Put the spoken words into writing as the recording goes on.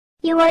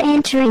You are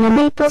entering a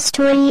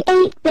MapleStory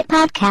 8-bit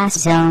podcast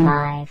zone.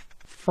 5,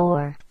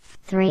 4,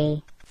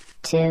 3,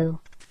 2,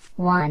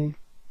 1.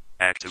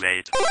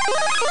 Activate.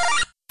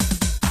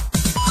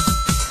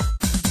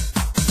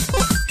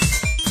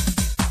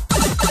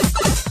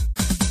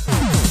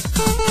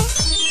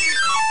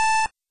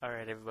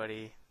 Alright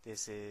everybody,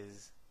 this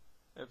is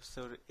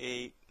episode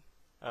 8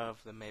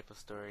 of the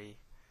MapleStory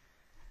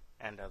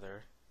and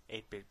other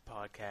 8-bit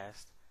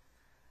podcast.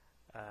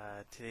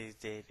 Today's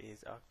date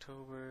is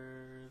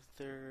October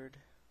 3rd,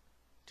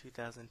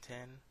 2010,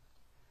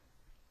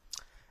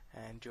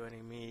 and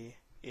joining me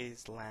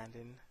is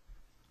Landon,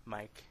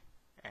 Mike,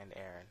 and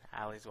Aaron.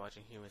 Allie's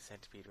watching Human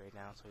Centipede right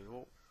now, so we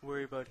won't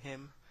worry about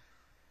him,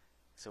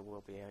 so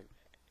we'll be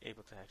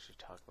able to actually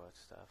talk about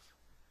stuff.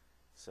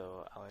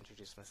 So I'll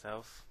introduce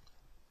myself.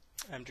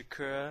 I'm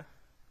Jakura,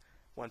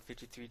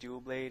 153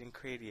 Dual Blade, and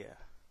Cradia.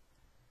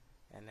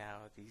 And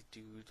now these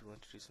dudes will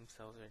introduce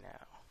themselves right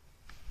now.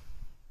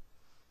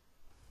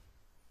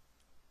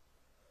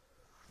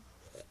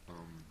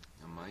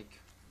 I'm Mike.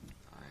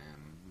 I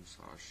am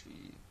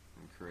Musashi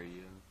from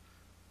Cradia,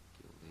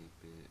 Guild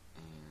 8-bit,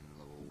 and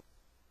level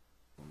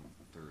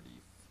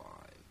 135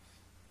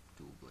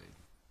 Dual Blade.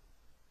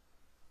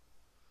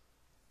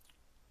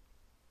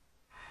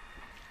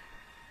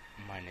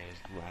 My name is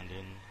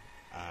Landon.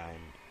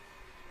 I'm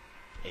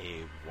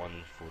a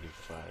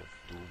 145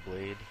 Dual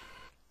Blade,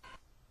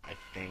 I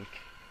think,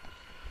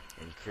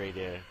 in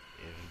Cradia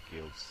in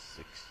Guild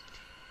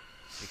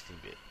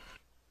 16-bit.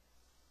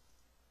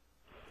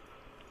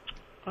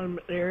 I'm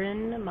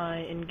Aaron. My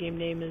in-game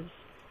name is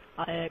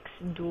IX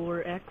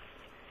X.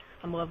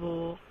 I'm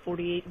level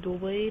 48 Dual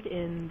Blade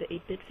in the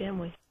 8-bit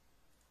family.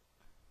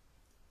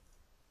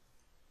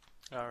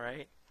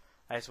 Alright.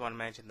 I just want to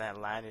mention that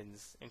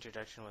Landon's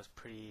introduction was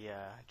pretty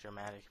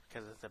dramatic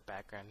because of the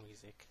background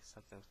music.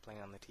 Something's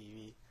playing on the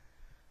TV.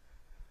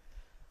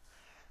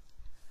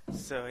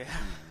 So yeah.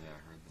 Yeah, I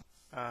heard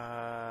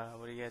that.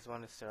 What do you guys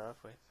want to start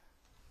off with?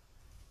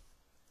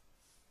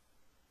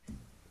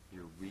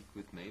 You're weak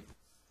with Maple?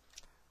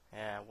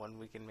 Yeah, 1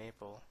 week in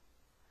Maple.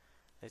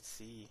 Let's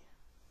see.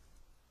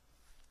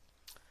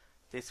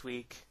 This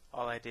week,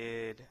 all I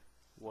did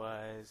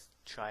was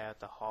try out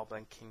the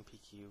Hallblank King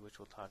PQ, which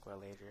we'll talk about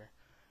later,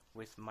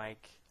 with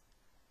Mike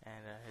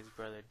and his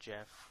brother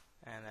Jeff,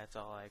 and that's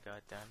all I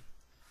got done.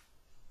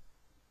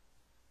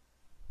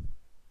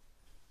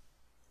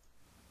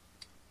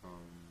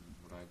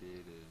 What I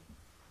did is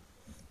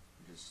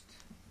just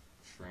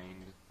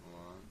trained a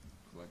lot,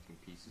 collecting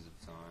pieces of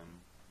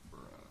time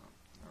for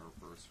our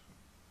reverse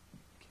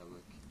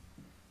Kellic.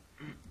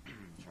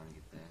 Trying to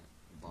get that.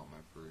 Bought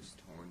my first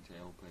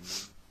Horntail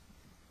pendant.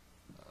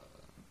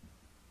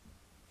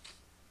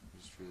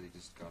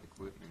 Just got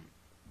equipment.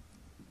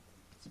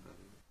 That's about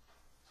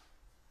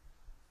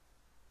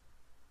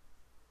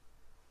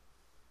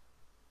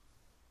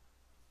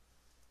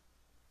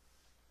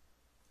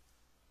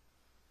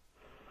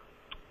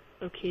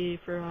it. Okay,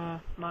 for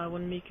my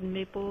 1 week in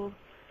Maple,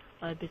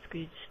 I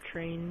basically just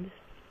trained.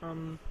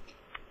 Been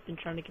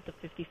trying to get the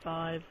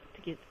 55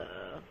 to get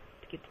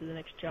to the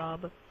next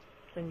job, so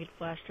I can get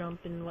flash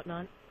jump and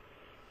whatnot.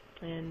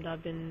 And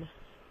I've been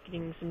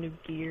getting some new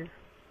gear,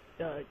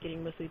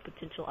 getting mostly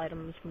potential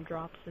items from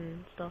drops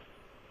and stuff.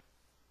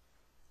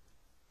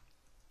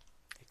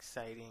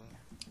 Exciting.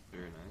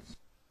 Very nice.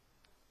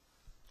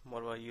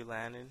 What about you,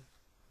 Landon?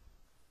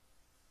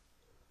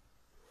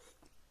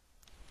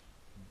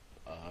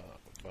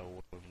 About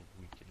 1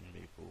 week in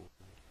Maple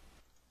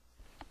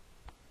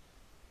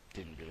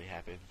didn't really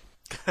happen,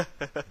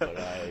 but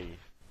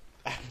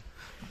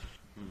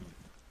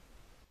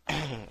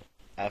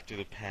after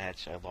the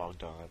patch I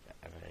logged on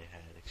and I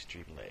had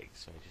extreme lag,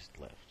 so I just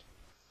left.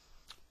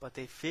 But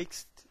they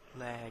fixed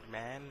lag,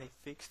 man. They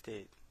fixed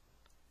it.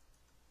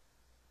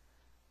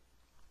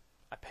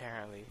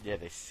 Apparently. Yeah,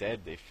 they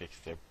said they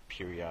fixed their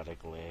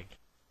periodic lag.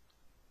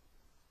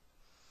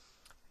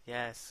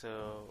 Yeah,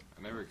 so...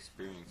 I never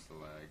experienced the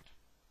lag.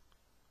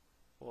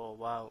 Well,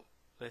 wow.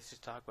 Let's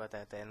just talk about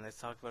that then. Let's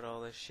talk about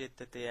all the shit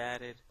that they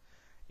added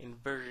in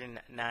version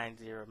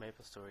 9.0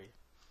 MapleStory.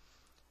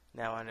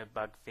 Now under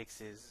bug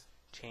fixes,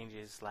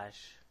 changes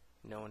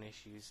 / known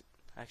issues.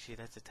 Actually,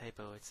 that's a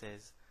typo. It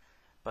says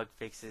bug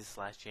fixes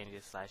 /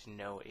 changes /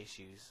 no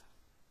issues.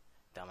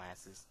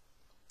 Dumbasses.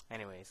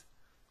 Anyways.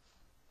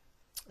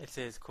 It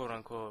says, quote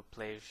unquote,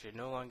 players should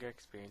no longer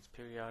experience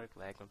periodic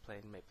lag when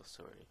playing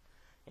MapleStory.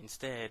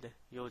 Instead,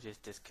 you'll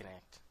just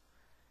disconnect.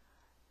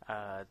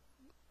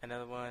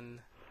 Another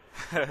one,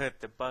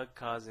 the bug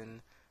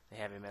causing the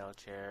heavy metal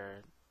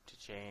chair to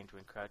change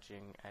when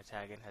crouching and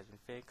attacking has been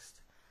fixed.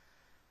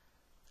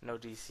 No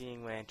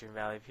DCing when entering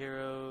Valley of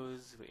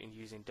Heroes, when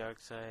using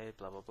Darkside,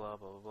 blah blah blah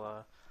blah blah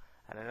blah.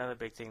 And another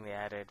big thing they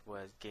added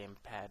was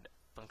gamepad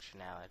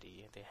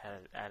functionality. They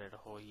had added a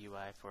whole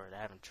UI for it. I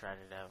haven't tried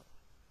it out.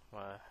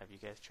 Have you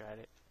guys tried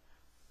it?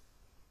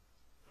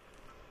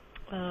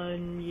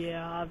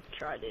 Yeah, I've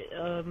tried it.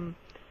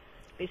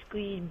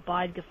 Basically,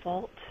 by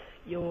default,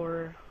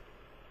 if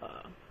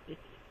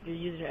you're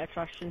using an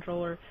Xbox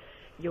controller,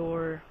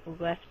 your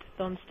left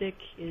thumbstick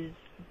is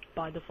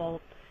by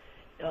default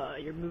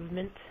your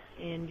movement,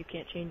 and you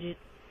can't change it.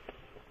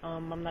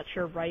 I'm not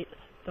sure right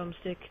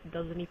thumbstick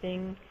does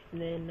anything,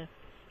 and then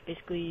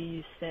basically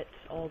you set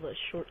all the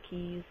short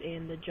keys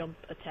and the jump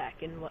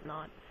attack and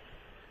whatnot.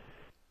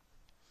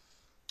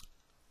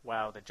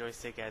 Wow, the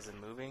joystick isn't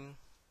moving?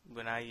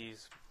 When I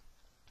use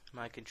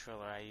my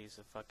controller, I use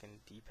a fucking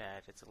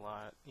D-pad. It's a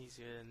lot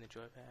easier than the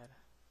joypad.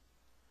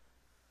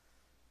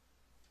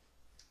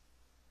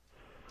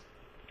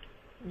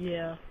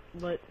 Yeah,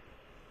 but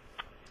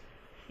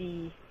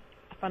see,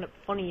 I found it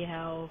funny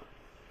how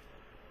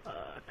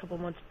a couple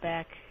months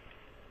back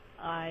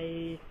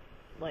I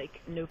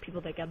know people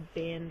that got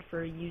banned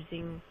for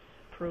using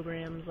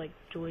programs like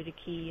Joy to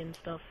Key and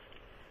stuff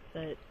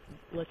that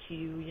lets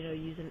you,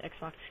 use an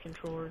Xbox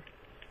controller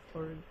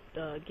or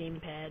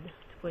gamepad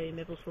to play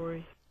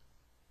MapleStory.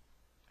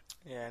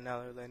 Yeah,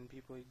 now they're letting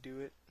people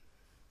do it.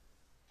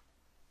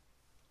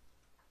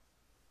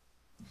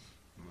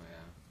 Well,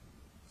 yeah,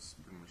 it's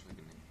pretty much like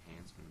an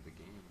enhancement of the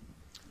game.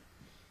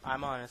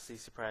 I'm honestly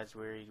surprised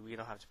we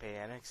don't have to pay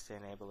NX to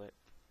enable it.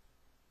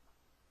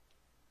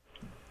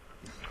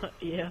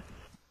 Yeah.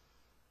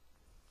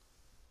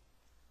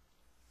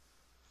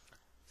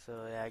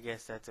 So yeah, I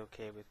guess that's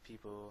okay with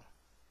people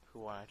who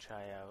want to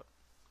try out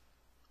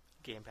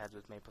gamepads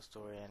with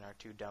MapleStory and are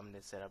too dumb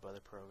to set up other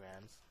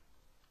programs.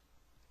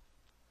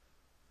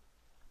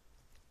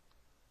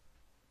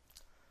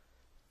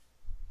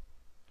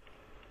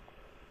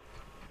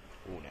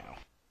 Oh, now.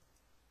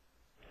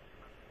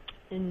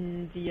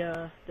 And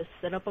the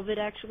setup of it,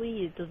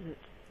 actually, it doesn't,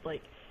 I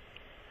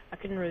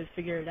couldn't really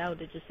figure it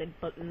out. It just said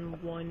button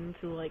 1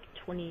 through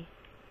 20.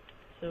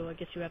 So I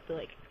guess you have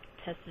to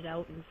test it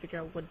out and figure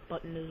out what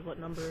button is what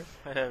number.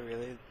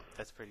 Really?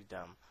 That's pretty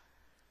dumb.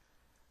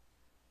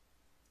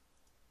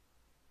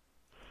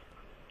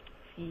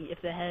 See, if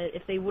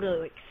they would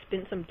have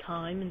spent some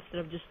time instead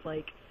of just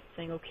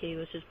saying, okay,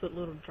 let's just put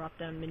little drop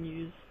down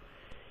menus.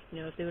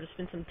 If they would have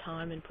spent some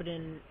time and put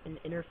in an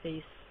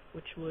interface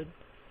which would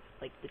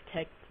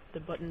detect the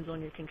buttons on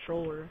your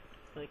controller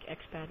like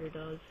Xpadder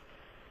does,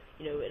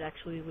 it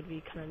actually would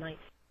be kind of nice.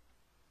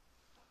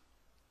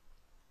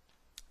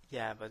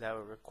 Yeah, but that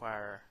would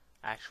require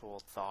actual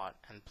thought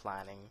and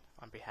planning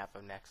on behalf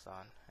of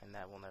Nexon, and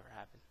that will never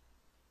happen.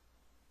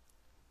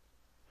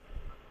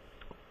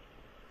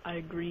 I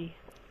agree.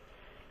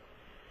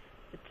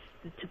 It's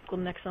the typical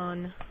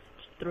Nexon.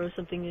 Just throw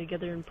something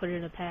together and put it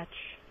in a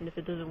patch, and if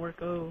it doesn't work,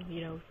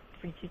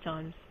 free 2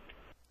 times.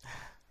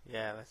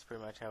 Yeah, that's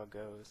pretty much how it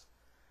goes.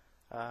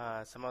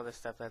 Some other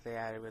stuff that they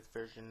added with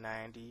version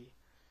 90,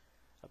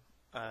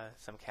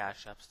 some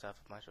cash up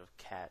stuff, a bunch of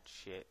cat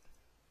shit.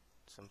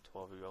 Some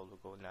 12-year-old will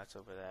go nuts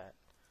over that.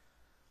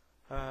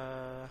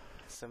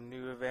 Some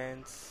new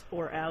events.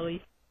 Or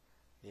Allie.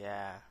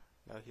 Yeah,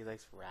 no, he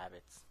likes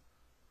rabbits.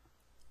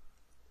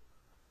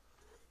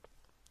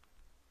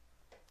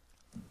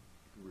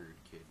 Weird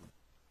kid.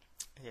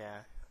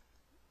 Yeah.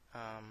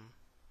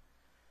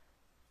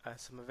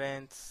 Some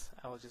events,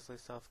 I will just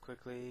list off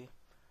quickly.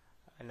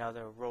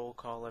 Another roll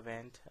call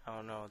event. I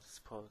don't know, it's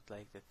supposed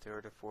the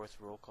 3rd or 4th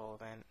roll call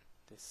event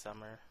this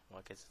summer. Well,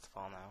 I guess it's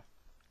fall now.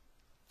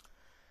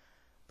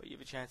 But you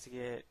have a chance to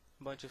get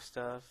a bunch of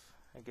stuff.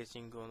 I guess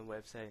you can go on the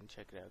website and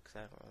check it out, because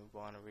I don't really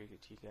want to read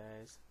it to you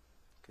guys.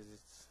 Because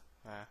it's,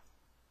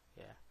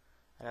 yeah.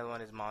 Another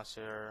one is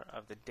Monster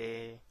of the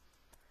Day.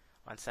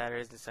 On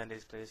Saturdays and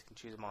Sundays, players can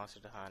choose a monster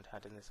to hunt.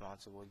 Hunting this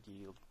monster will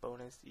yield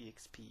bonus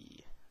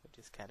EXP, which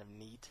is kind of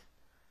neat.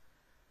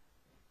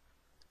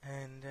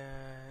 And,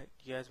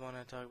 you guys want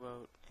to talk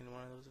about any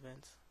one of those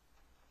events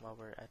while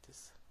we're at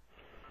this?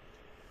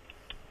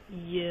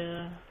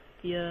 Yeah,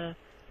 the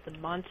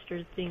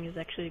monster thing is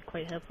actually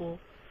quite helpful.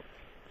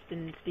 It's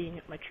been speeding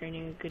up my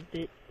training a good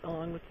bit,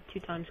 along with the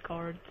 2 times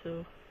card,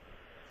 so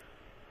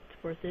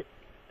it's worth it.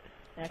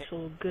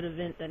 Actual good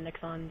event that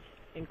Nexon's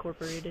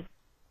incorporated.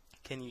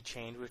 Can you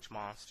change which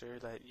monster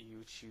that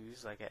you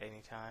choose, at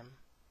any time?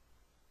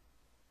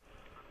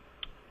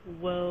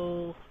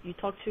 Well, you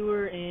talk to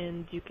her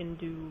and you can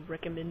do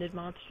recommended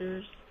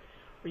monsters,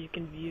 or you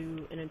can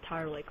view an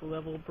entire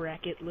level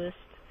bracket list.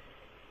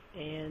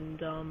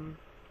 And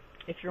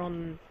if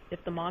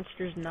the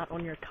monster's not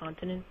on your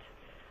continent,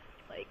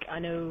 I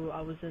know I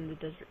was in the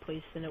desert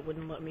place and it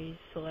wouldn't let me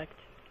select.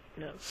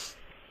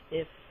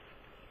 If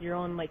you're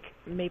on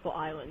Maple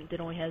Island, it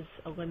only has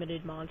a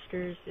limited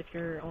monsters. If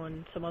you're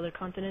on some other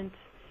continent,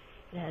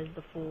 it has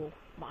the full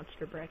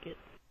monster bracket.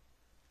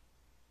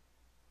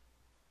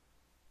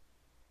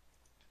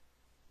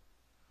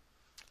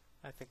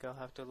 I think I'll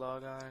have to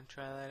log on and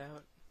try that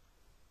out.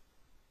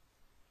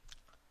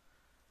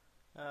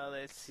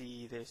 Let's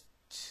see, there's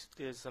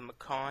some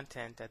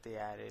content that they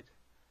added,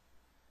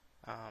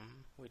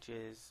 which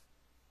is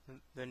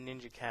the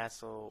Ninja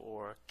Castle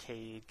or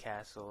Cade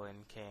Castle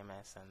in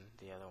KMS and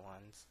the other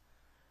ones,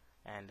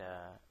 and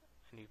a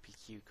new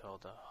PQ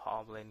called the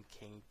Hoblin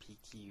King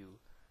PQ.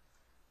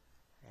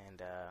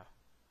 And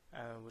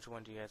which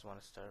one do you guys want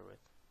to start with?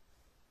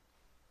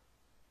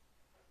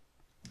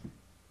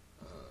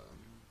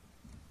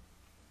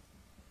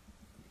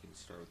 We can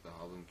start with the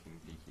Hoblin King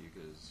PQ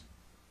because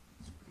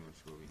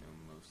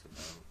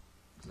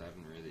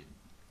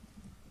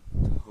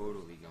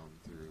totally gone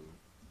through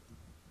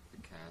the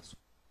castle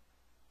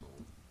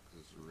because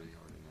it's really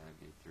hard to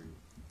navigate through.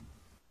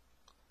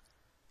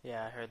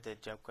 Yeah, I heard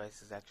that jump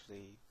quest is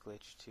actually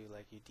glitched too,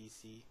 like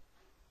UDC.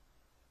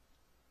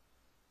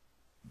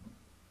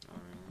 Oh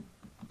really?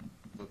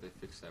 I thought they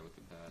fixed that with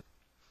the patch.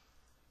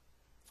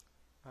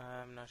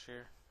 I'm not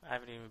sure. I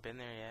haven't even been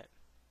there yet.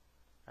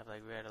 I've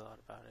like read a lot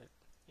about it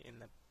in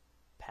the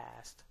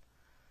past.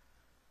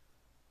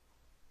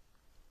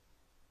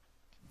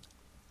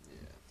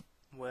 Yeah.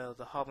 Well,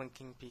 the Hoblin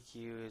King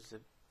PQ is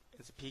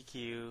a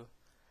PQ.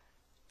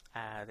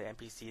 The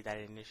NPC that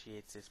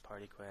initiates this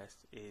party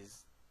quest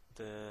is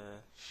the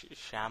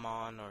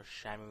Shaman or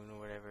Shamun or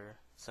whatever,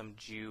 some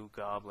Jew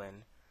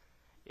goblin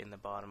in the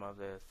bottom of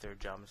the third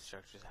job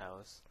instructor's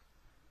house.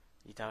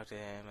 You talk to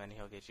him and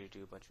he'll get you to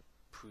do a bunch of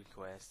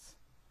pre-quests.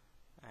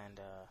 And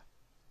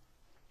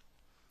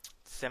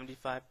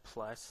 75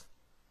 plus,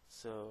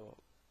 so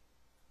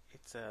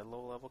it's a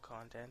low level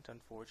content,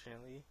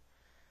 unfortunately.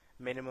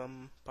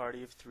 Minimum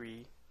party of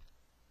 3.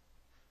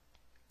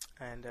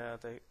 And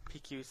the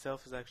PQ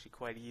itself is actually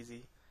quite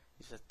easy.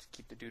 You just have to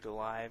keep the dude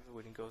alive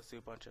when he goes through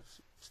a bunch of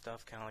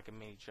stuff, kind of like a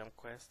mini jump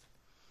quest.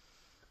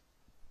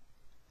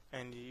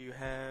 And you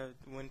have,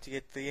 once you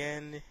get to the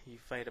end, you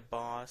fight a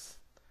boss.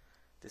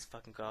 This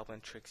fucking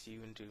goblin tricks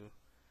you into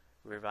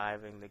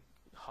reviving the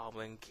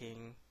Hoblin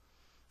King.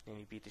 Then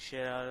you beat the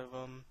shit out of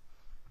him.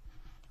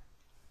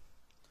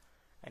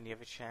 And you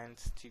have a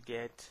chance to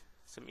get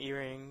some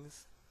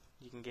earrings.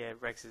 You can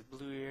get Rex's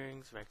blue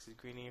earrings, Rex's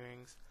green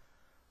earrings,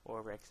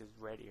 or Rex's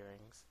red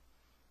earrings.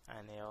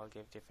 And they all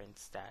give different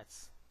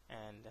stats.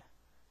 And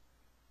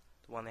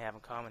the one they have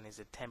in common is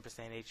a 10%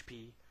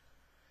 HP,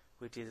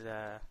 which is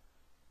a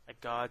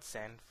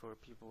godsend for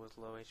people with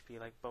low HP,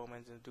 like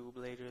Bowmans and Dual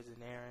Bladers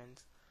and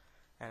Errands.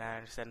 And I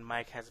understand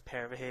Mike has a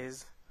pair of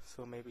his,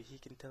 so maybe he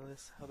can tell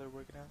us how they're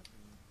working out.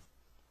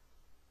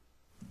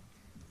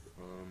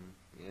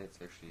 Yeah, it's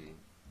actually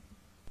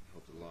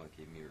helped a lot. It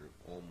gave me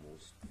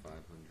almost 500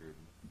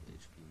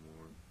 HP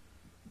more.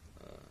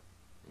 I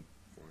think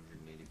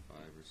 485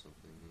 or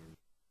something.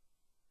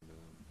 And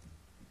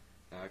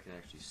now I can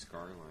actually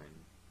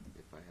Scarline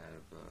if I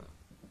have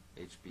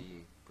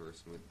HB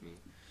person with me.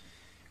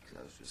 Because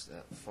I was just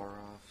that far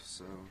off,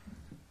 so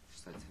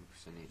just that 10%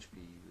 HP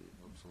really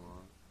helps a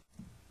lot.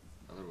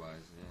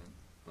 Otherwise, yeah.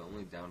 The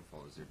only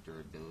downfall is their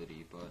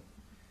durability, but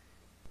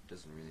it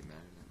doesn't really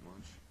matter that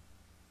much.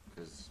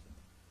 Because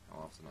how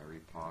often I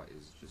repot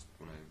is just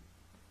when I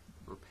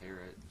repair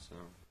it, so.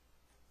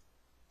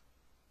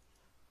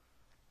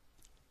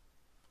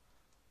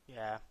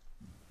 Yeah.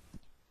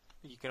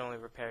 You can only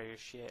repair your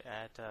shit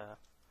at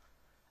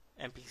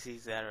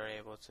NPCs that are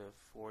able to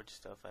forge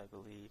stuff, I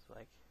believe.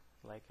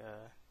 Like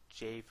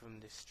Jay from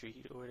the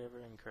street or whatever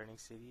in Kerning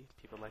City.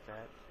 People like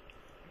that.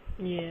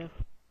 Yeah.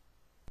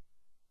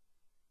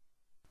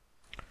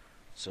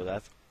 So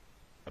that's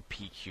a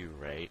PQ,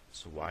 right?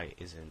 So why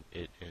isn't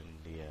it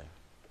in the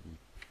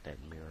that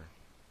mirror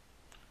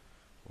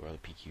where the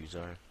PQs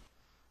are?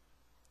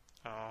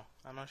 Oh,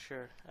 I'm not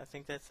sure. I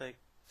think that's like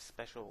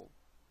special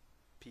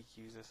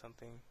PQs or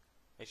something.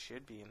 It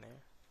should be in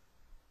there.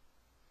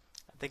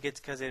 I think it's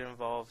because it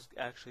involves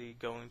actually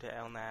going to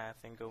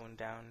Elnath and going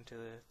down to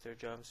the third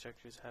job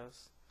instructor's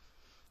house.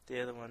 The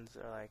other ones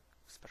are like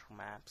special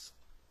maps.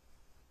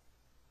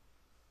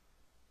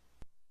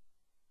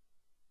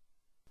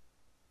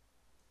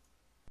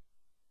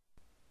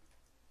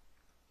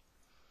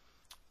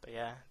 But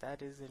yeah,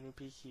 that is a new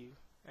PQ,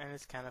 and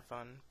it's kind of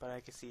fun, but I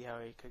can see how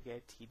it could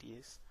get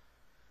tedious.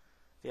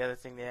 The other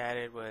thing they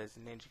added was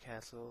Ninja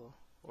Castle,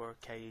 or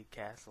Kaid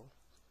Castle.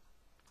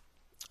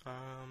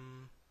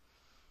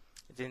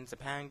 It's in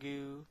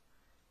Zipangu.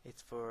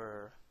 It's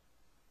for,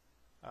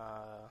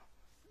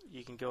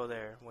 you can go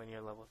there when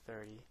you're level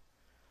 30.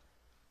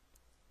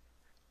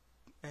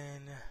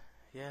 And,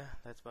 yeah,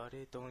 that's about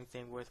it. The only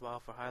thing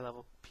worthwhile for high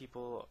level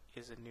people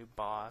is a new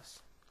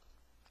boss,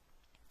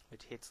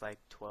 which hits like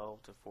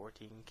 12 to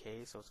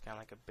 14k, so it's kind of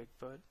like a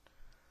Bigfoot.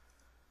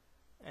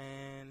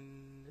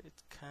 And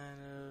it's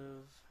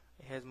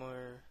it has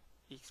more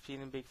XP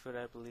than Bigfoot,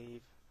 I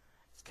believe.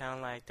 It's kind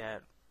of like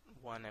that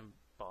one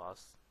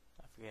boss,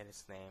 I forget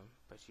his name,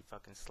 but she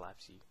fucking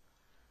slaps you.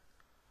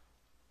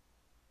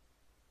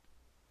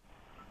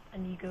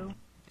 Inigo.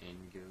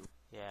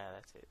 Yeah,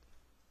 that's it.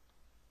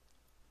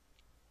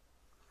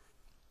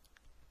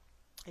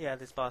 Yeah,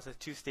 this boss has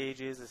 2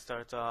 stages. It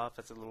starts off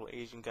as a little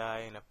Asian guy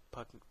in a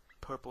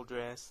purple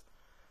dress.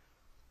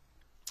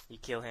 You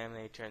kill him,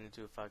 and he turns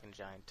into a fucking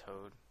giant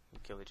toad. You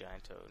kill the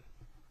giant toad,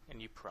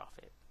 and you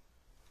profit.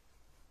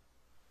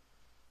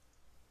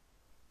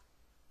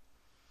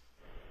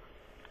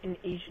 An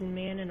Asian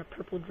man in a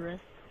purple dress.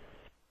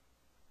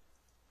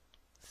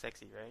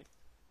 Sexy, right?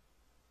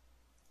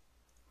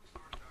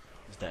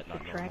 Is that not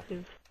normal?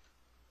 Attractive.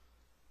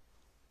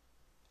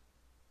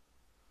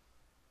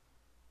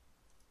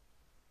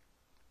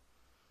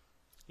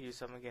 You do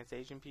something against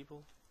Asian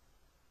people?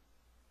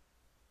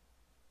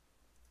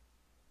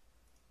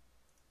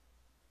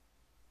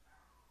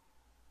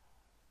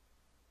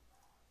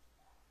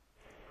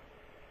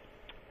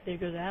 there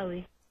goes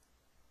Allie.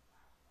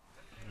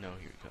 No,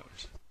 here it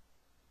comes.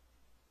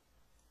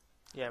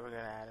 Yeah, we're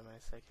gonna add him in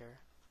a sec here.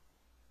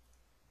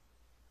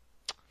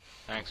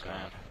 Thanks,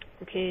 man.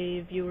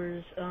 Okay,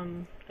 viewers,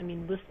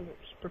 listeners,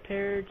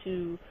 prepare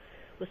to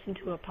listen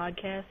to a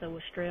podcast that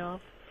will stray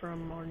off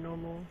from our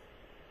normal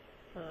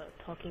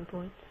talking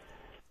points.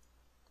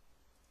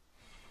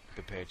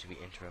 Prepared to be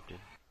interrupted.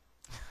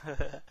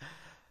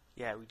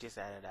 Yeah, we just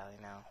added Ali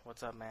now.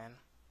 What's up, man?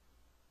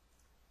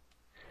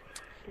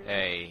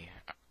 Hey,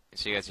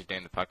 so you guys are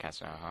doing the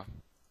podcast now,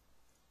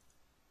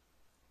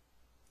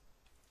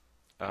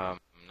 huh?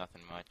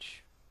 Nothing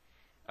much.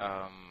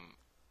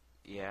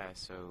 Yeah,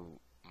 so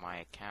my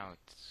account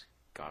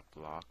got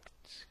blocked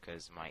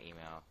because my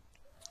email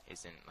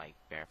isn't, like,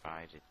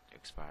 verified. It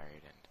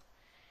expired, and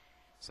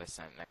so I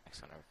sent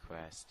next on a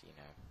request, you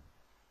know.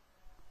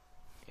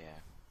 Yeah.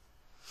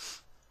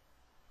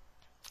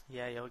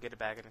 Yeah, you'll get it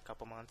back in a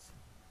couple months.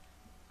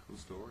 Cool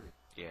story.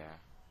 Yeah.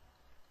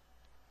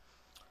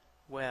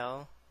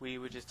 Well, we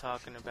were just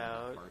talking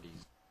about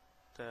Parties.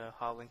 the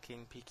Holland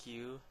King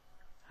PQ.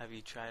 Have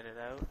you tried it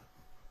out?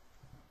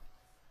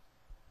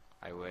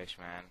 I wish,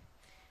 man.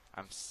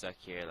 I'm stuck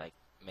here, like,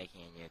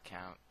 making a new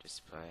account just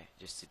to play,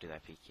 just to do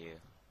that PQ.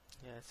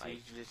 Yeah, so Like,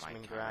 you've just my been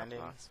account got grinding.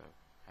 blocked, so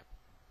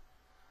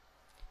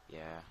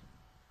yeah.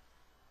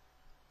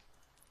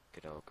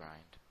 Good old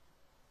grind.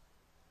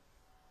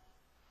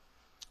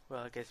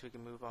 Well, I guess we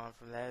can move on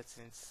from that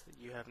since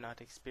you have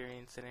not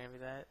experienced any of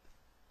that.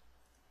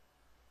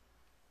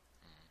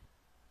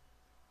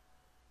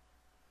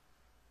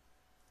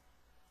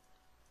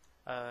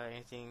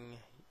 Anything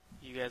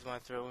you guys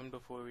want to throw in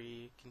before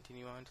we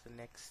continue on to the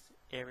next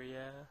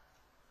area?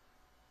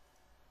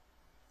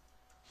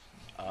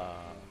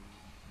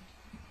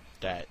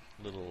 That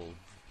little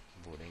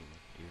voting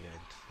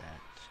event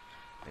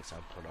that Nixon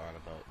put on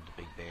about the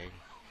Big Bang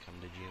come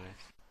to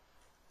GMS.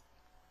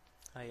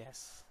 Ah,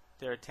 yes.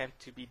 Their attempt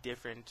to be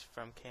different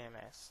from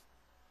KMS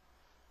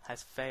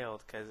has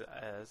failed because,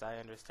 as I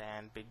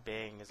understand, Big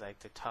Bang is like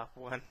the top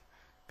one.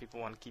 People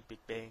want to keep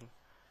Big Bang.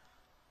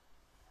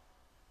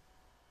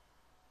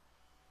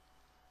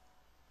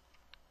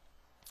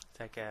 It's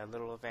like a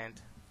little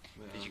event.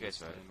 Wait, Did I you guys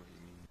vote? understand what you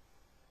mean.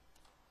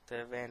 The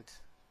event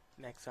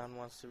Nexon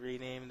wants to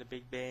rename the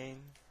Big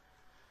Bang.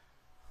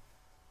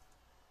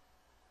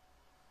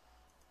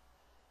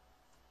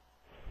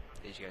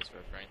 Did you guys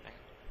vote for anything?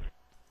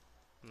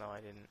 No, I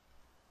didn't.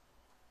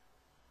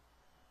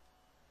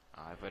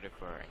 I voted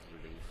for a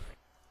new leaf.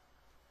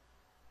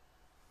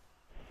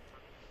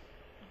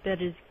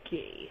 That is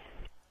gay.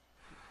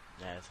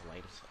 That's a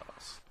light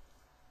sauce.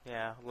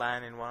 Yeah,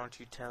 Lannon, why don't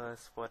you tell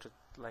us what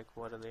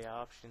are the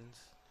options?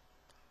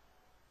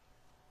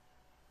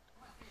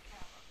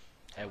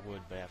 I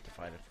would, but I have to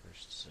find it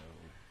first, so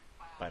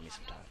buy me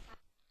some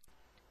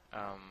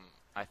time.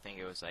 I think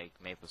it was like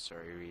Maple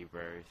Story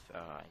Rebirth,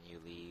 New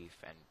Leaf,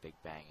 and Big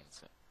Bang,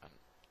 and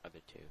other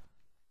two.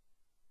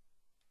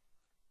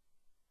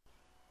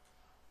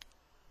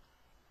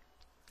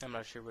 I'm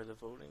not sure where the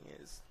voting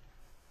is.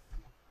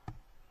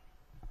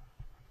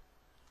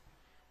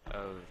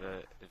 Oh,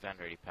 the event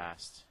already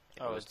passed.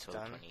 It Oh, was it's till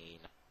done?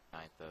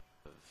 29th of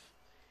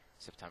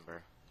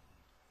September.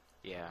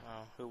 Yeah,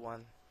 Oh, who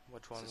won?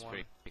 Which so one it's won?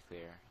 pretty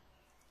clear.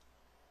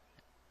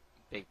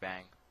 Big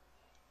Bang.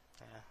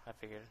 Yeah, I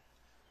figured.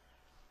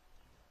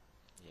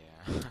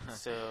 Yeah.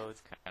 So,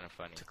 it's kind of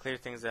funny. to clear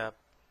things up,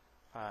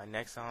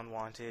 Nexon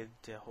wanted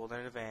to hold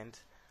an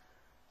event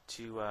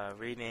to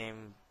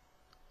rename,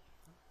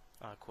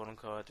 quote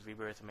unquote, the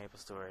rebirth of Maple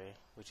Story,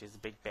 which is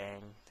Big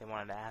Bang. They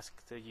wanted to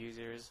ask the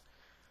users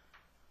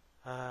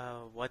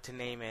what to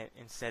name it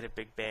instead of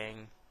Big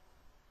Bang,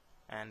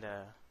 and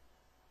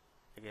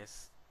I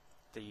guess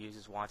the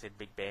users wanted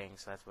Big Bang,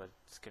 so that's what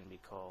it's going to be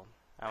called.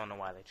 I don't know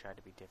why they tried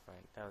to be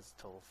different. That was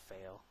a total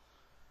fail.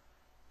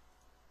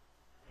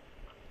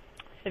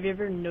 Have you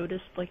ever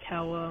noticed like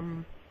how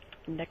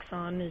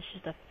Nexon is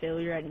just a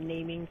failure at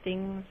naming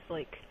things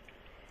like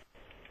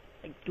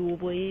Dual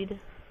Blade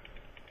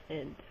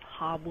and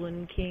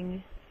Hoblin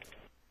King?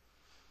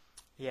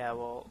 Yeah,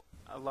 well,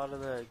 a lot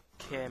of the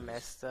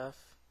KMS stuff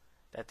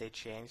that they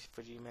changed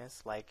for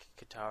GMS, like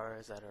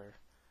Kataras that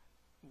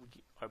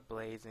are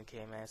blades in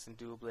KMS, and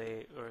dual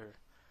blade or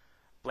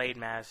blade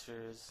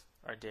masters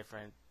are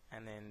different,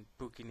 and then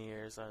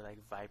Buccaneers are like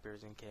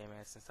Vipers in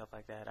KMS and stuff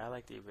like that. I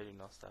like the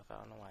original stuff. I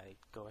don't know why they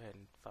go ahead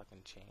and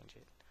fucking change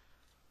it.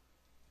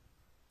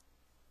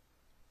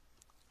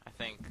 I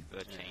think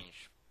the Yeah.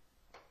 change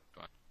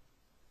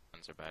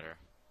ones are better.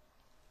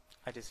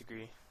 I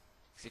disagree.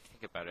 Because if you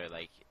think about it,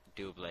 like,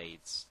 dual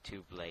blades,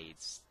 two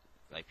blades,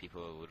 like,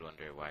 people would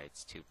wonder why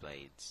it's two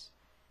blades.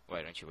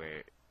 Why don't you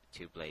wear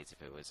two blades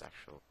if it was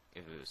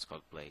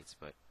called blades,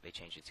 but they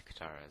changed it to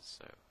kataras,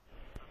 so.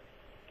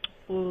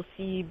 We'll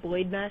see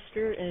Blade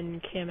Master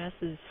and KMS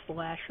is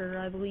Slasher,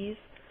 I believe,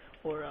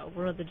 or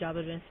one of the job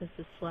advancements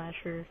is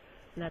Slasher,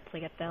 and that's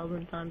like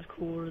 1,000 times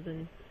cooler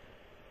than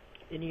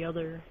any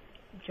other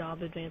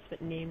job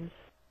advancement names.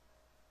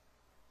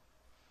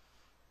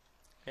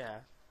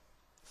 Yeah,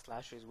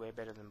 Slasher is way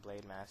better than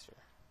Blade Master.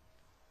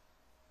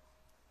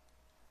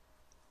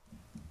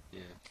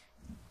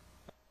 Yeah.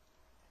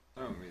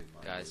 I don't really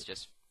mind Guys, it.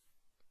 just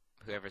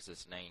whoever's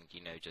listening,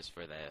 just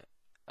for the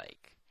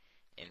like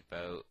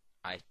info,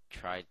 I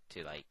tried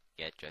to like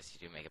get Jesse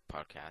to make a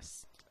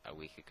podcast a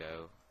week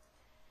ago,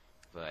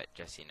 but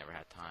Jesse never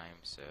had time,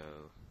 so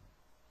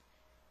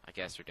I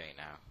guess we're doing it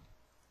now.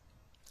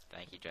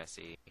 Thank you,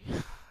 Jesse.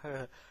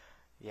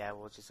 Yeah,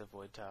 we'll just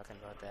avoid talking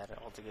about that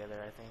altogether,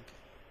 I think.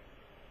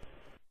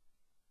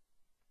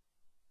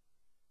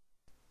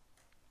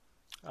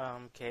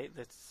 Okay,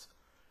 let's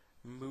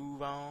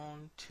move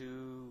on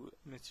to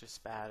Mr.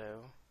 Spado,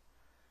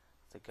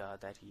 the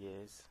god that he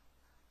is.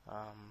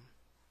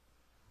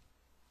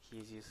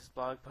 He's used his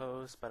blog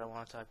post, but I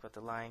want to talk about the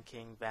Lion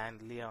King Van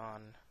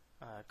Leon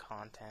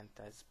content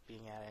that's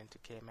being added into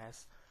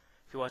KMS.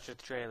 If you watch the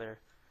trailer,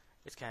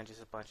 it's kind of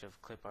just a bunch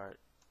of clip art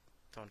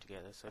thrown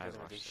together, so it I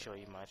doesn't really watched it. show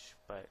you much,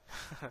 but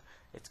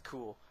it's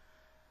cool.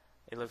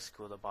 It looks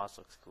cool. The boss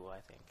looks cool,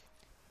 I think.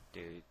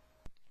 Dude.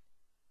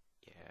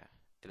 Yeah,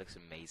 it looks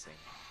amazing.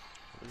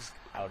 It looks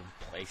out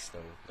of place though.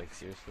 Like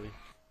seriously.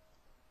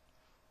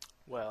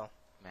 Well,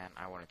 Man,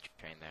 I want to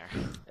train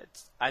there.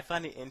 I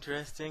find it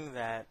interesting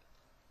that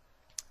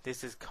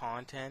this is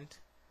content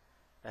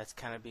that's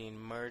kind of being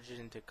merged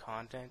into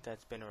content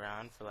that's been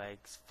around for like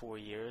 4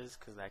 years,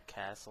 because that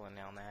castle in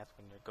Elnath,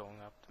 when you're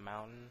going up the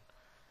mountain,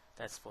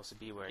 that's supposed to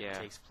be where Yeah. it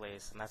takes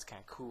place, and that's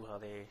kind of cool how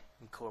they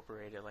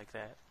incorporate it like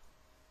that.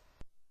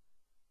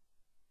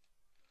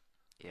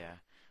 Yeah.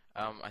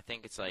 I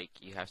think it's like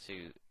you have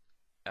to,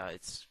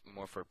 it's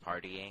more for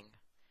partying,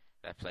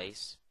 that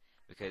place,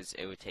 because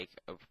it would take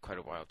quite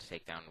a while to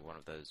take down one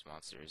of those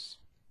monsters.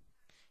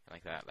 And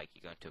like that, like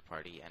you go into a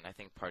party, and I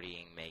think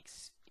partying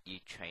makes you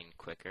train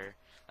quicker.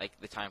 Like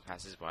the time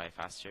passes by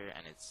faster,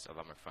 and it's a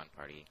lot more fun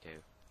partying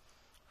too.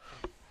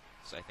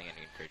 So I think it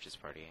encourages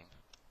partying.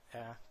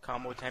 Yeah,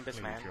 Combo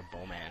Tempest, Maybe man. if you're a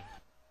bowman.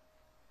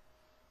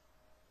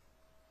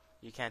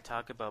 You can't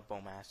talk about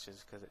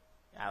Bowmasters because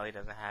Ali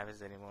doesn't have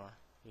his anymore.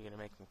 You're gonna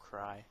make him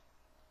cry.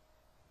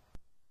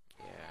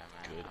 Yeah,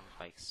 man. Good. I'm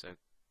like so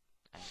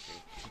angry.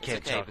 You It's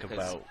can't okay talk because-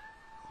 about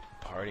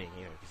partying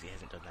either because he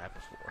hasn't done that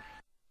before.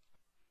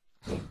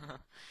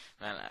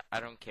 Man, I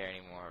don't care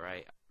anymore,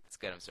 right? It's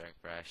good I'm starting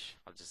fresh.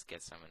 I'll just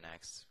get someone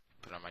next,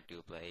 put on my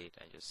dual blade,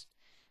 and just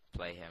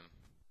play him.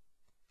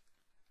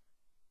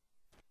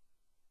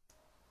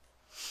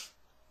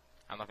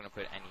 I'm not gonna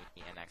put any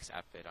NX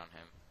outfit on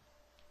him.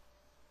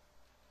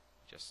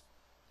 Just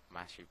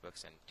mastery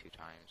books and 2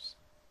 times.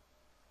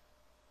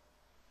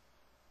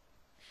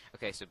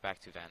 Okay, so back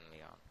to Van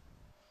Leon.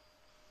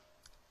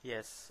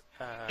 Yes.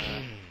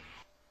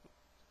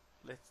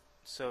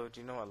 So, do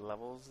you know what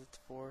levels it's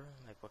for?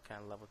 Like, what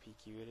kind of level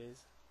PQ it is?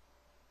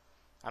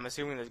 I'm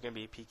assuming there's gonna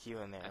be a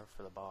PQ in there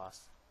for the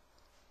boss.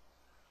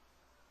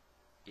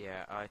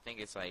 Yeah, I think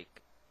it's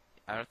like,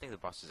 I don't think the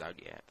boss is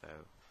out yet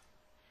though.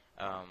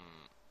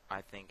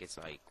 I think it's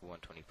like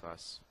 120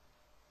 plus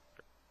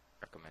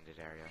recommended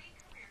area.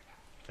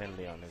 Van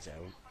Leon is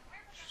out.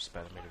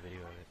 Spider made a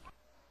video of it.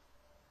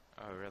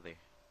 Oh really?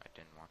 I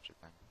didn't watch it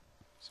then.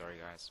 Sorry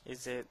guys.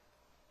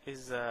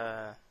 Is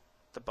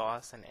the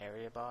boss an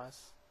area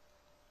boss?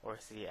 Or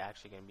is he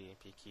actually gonna be a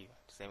PQ?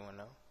 Does anyone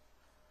know?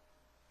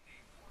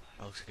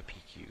 It looks like a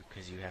PQ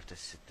because you have to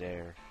sit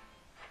there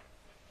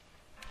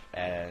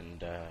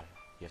and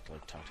you have to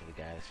like talk to the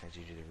guy that sends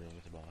you to the room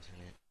with the boss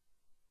in it.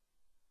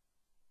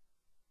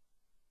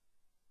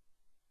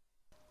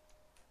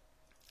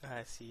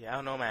 I see. I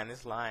don't know, man.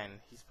 This lion,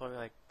 he's probably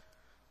like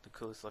the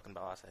coolest looking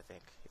boss, I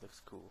think. He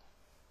looks cool.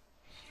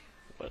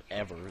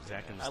 Whatever.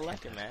 Zacham's I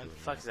like him, Tempest man. doing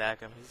Fuck that.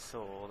 Zachem. He's so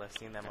old. I've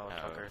seen that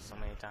motherfucker so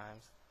many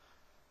times.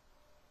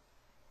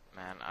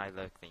 Man, I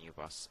like the new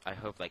boss. I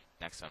hope like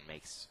next one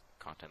makes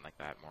content like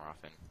that more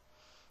often.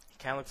 He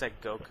kind of looks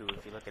like Goku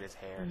if you look at his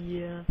hair.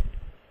 Yeah.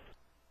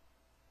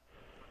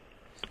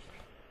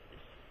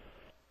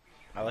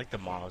 I like the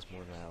mods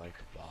more than I like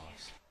the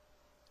boss.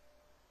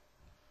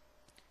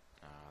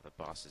 The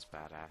boss is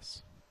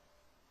badass.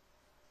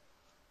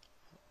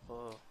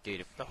 Whoa.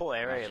 Dude, The whole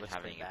area imagine looks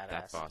having pretty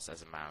that badass. boss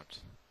as a mount.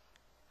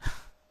 They'll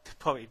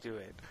probably do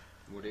it.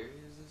 What area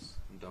is this?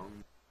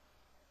 Dong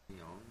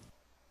Leon?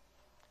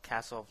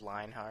 Castle of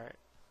Lionheart.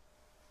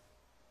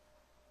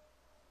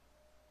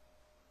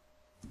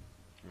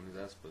 When is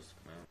that supposed to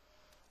come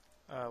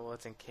out? Well,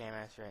 it's in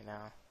KMS right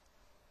now.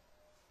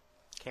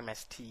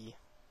 KMST.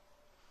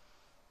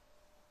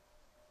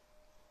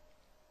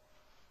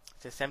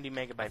 It's a 70 I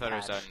megabyte thought it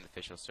was patch. out in the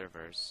official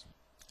servers.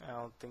 I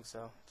don't think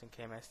so. It's in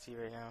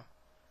KMST right now.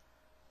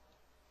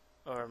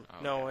 Or,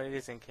 Oh, no, okay. it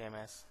is in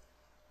KMS.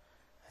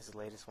 That's the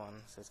latest one.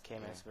 It says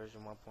KMS Yeah.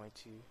 version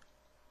 1.2.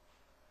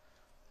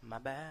 My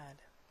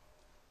bad.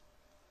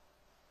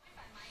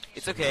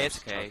 It's okay, it's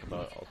Let's talk okay.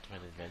 about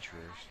Ultimate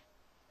Adventurers.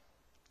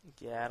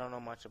 Yeah, I don't know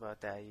much about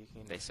that. You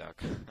can They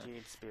suck. you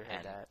can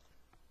spearhead And- that.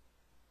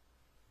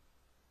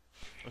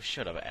 Oh,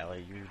 shut up,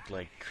 Allie. You were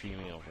like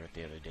creaming over it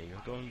the other day. You're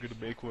like, oh, I'm gonna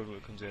make one when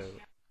it comes out.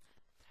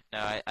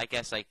 No, I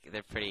guess like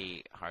they're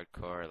pretty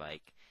hardcore.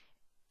 Like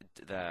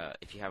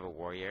if you have a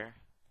warrior,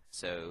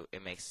 so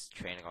it makes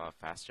training a lot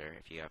faster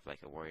if you have like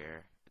a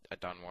warrior a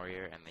Dawn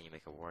Warrior and then you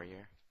make a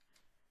Warrior,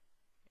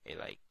 it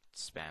like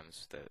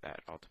spams that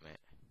ultimate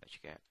that you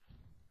get.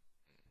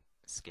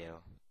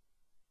 Skill.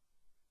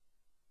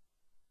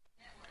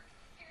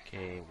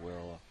 Okay,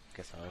 well,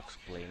 guess I'll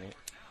explain it.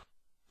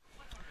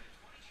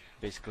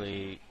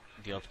 Basically,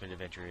 the ultimate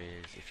adventure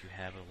is if you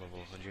have a level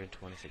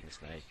 120 Sickness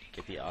Knight, you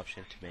get the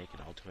option to make an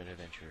ultimate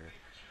adventure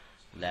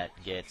that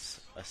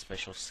gets a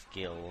special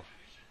skill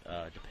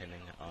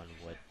depending on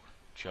what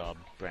job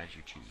branch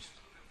you choose.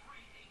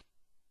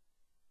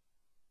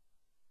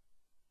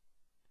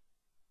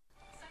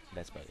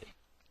 That's about it.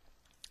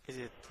 Is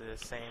it the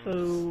same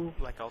So-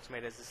 like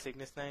ultimate as the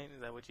Cygnus Knight?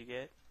 Is that what you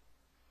get?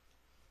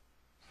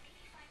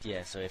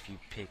 Yeah, so if you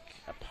pick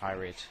a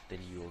pirate, then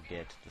you will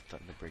get the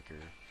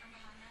Thunderbreaker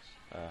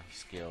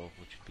skill,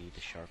 which would be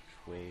the Shark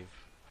Wave.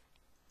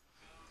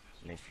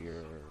 And if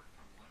you're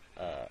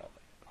a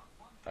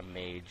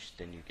mage,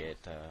 then you get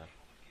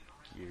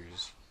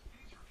gears,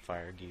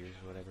 fire gears,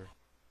 whatever.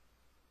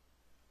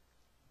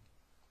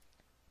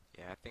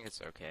 Yeah, I think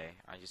it's okay.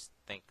 I just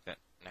think that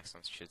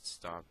Nexon should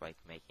stop like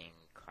making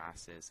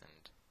classes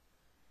and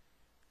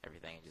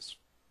everything and just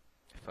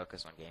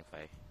focus on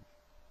gameplay.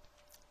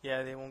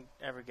 Yeah, they won't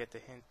ever get the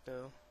hint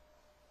though.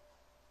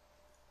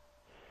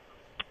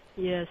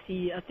 Yeah,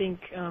 see, I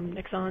think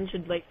Nexon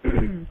should like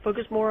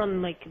focus more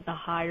on like the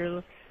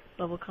higher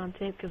level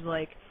content, because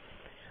like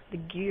the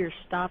gear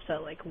stops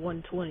at like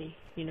 120.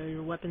 You know,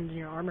 your weapons and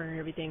your armor and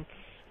everything.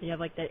 And you have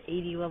like that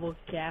 80 level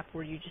gap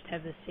where you just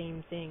have the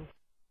same thing.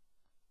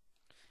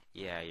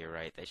 Yeah, you're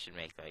right. They should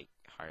make like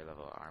higher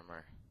level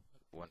armor,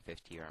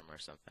 150 armor or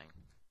something.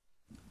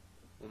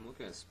 Well, I'm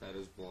looking at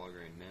Spato's blog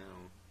right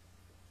now,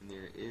 and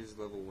there is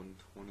level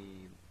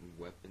 120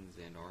 weapons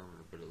and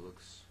armor, but it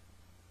looks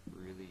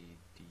really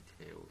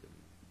detailed and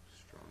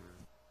stronger.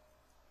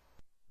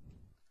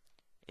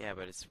 Yeah,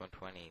 but it's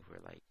 120.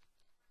 We're like,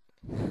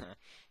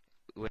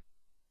 wouldn't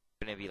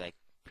it be like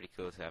pretty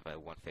cool to have a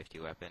 150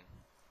 weapon?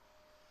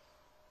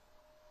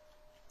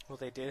 Well,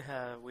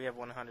 we have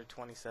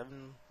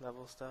 127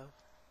 level stuff.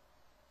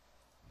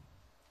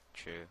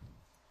 True.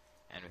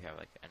 And we have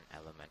like an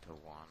elemental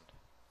wand.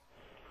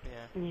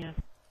 Yeah. Yeah.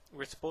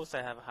 We're supposed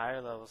to have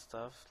higher level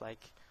stuff,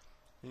 like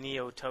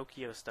Neo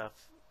Tokyo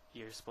stuff.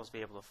 You're supposed to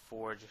be able to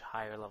forge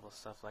higher level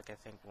stuff, like I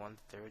think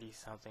 130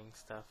 something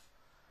stuff.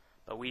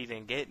 But we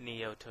didn't get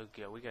Neo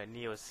Tokyo, we got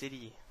Neo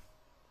City,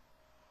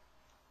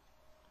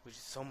 which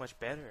is so much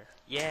better.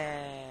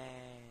 Yay!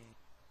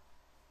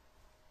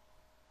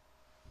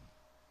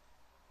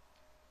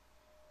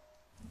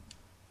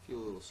 Feel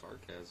a little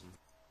sarcasm.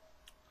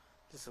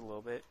 Just a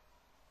little bit.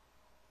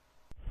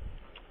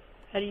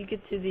 How do you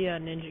get to the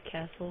Ninja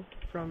Castle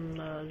from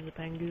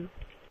Zipangu?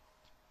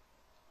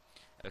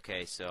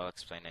 Okay, so I'll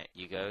explain it.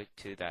 You go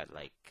to that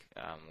like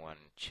one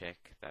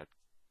chick, that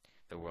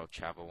the world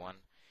travel one,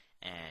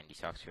 and you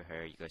talk to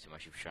her. You go to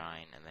Mushroom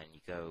Shrine, and then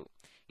you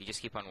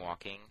just keep on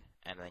walking,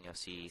 and then you'll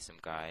see some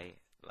guy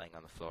laying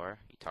on the floor.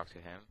 You talk to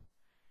him,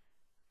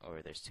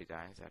 or there's two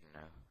guys. I don't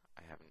know.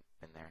 I haven't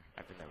been there.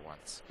 I've been there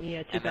once.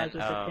 Yeah, two And guys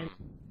then, with a tent.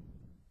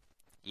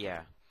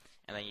 yeah,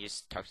 and then you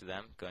just talk to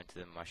them. Go into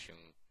the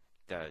mushroom,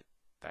 that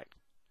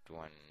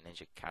one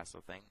ninja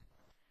castle thing.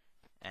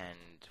 And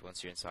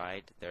once you're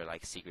inside, they're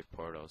like secret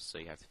portals, so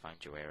you have to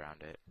find your way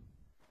around it.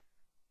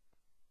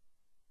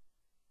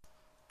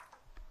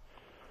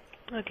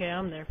 Okay,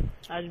 I'm there.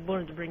 I just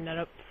wanted to bring that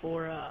up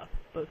for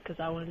both because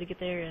I wanted to get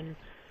there, and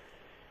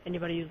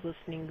anybody who's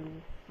listening who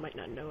might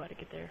not know how to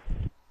get there.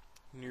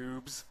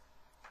 Noobs.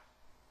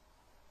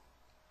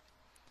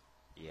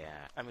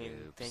 Yeah. I mean,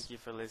 noobs. thank you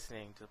for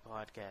listening to the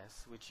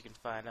podcast, which you can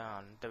find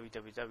on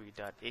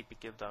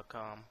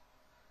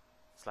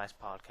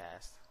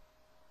www.8bitguild.com/podcast.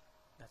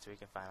 That's where you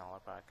can find all our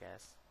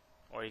podcasts.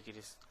 Or you could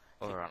just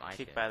Or on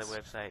kick by the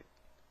iTunes. website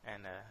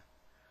and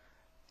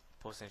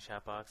post in the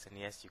chat box. And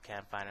yes, you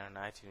can find it on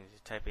iTunes. You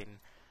type in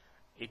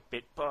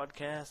 8-Bit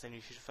Podcast and you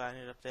should find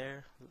it up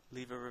there.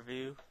 Leave a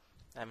review.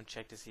 I haven't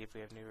checked to see if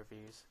we have new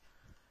reviews.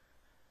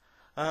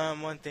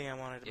 One thing I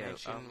wanted to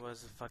mention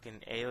was the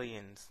fucking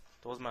aliens.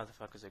 Those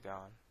motherfuckers are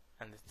gone.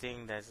 And the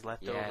thing that's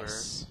left over,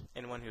 Yes.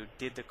 anyone who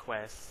did the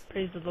quest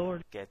Praise the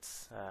Lord.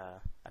 gets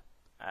a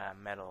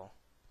medal.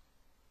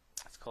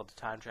 It's called the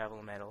Time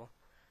Travel Medal.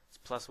 It's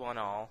 +1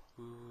 all.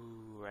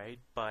 Ooh, right?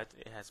 But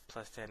it has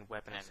 +10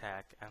 weapon And-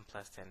 attack and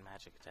 +10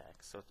 magic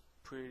attack. So it's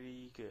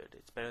pretty good.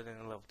 It's better than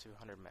the level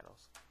 200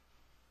 medals.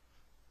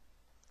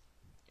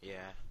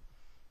 Yeah.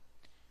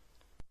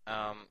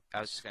 I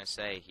was just gonna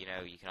say, you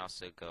can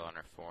also go on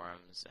our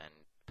forums and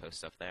post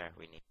stuff there.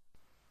 We need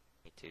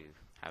to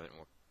have it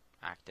more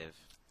active.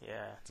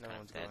 Yeah, no kind of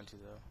one's dead. going to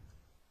though.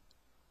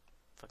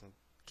 Fucking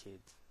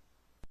kids.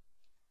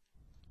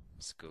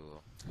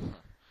 School.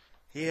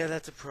 Yeah,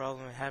 that's a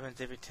problem. It happens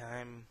every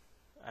time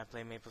I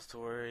play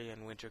MapleStory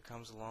and winter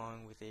comes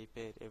along with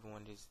 8-Bit.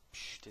 Everyone just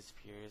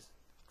disappears,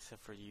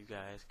 except for you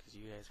guys, because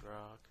you guys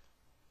rock.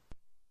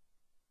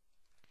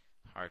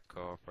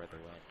 Hardcore for the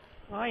win.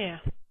 Oh yeah.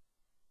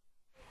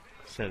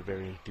 Sounded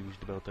very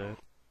enthused about that.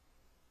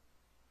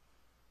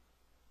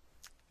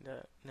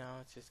 No,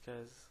 it's just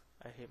because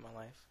I hate my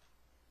life.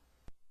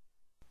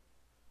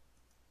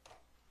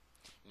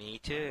 Me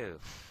too.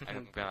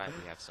 I'm glad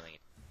we have something in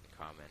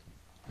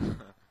common.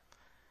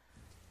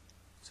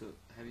 So,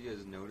 have you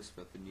guys noticed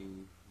about the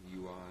new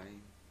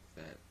UI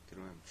that they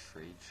don't have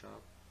trade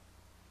shop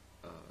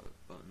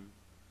button?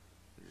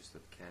 They just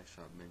have cash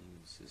shop menu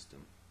and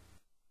system.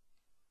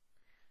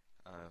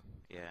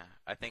 Yeah.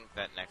 I think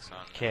that Nexon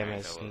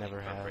KMS will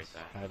never has incorporate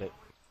that. had it.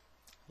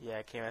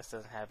 Yeah, KMS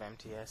doesn't have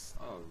MTS.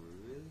 Oh,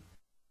 really?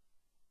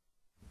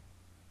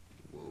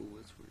 Whoa,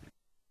 that's weird.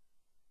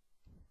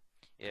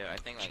 Yeah, I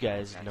think Did like you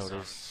guys Nexon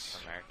notice?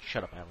 America.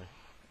 Shut up, Allie.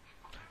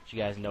 Did you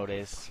guys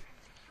notice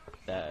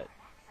that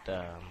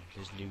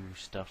there's new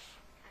stuff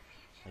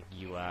like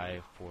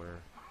UI for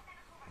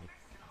like,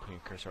 putting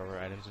your cursor over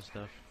items and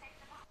stuff?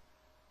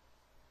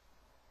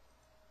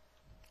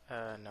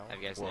 No.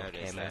 Have you guys Well,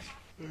 noticed KMS.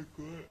 that?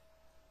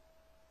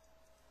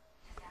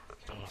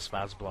 On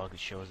Spouts blog, it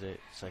shows it.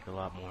 It's like a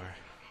lot more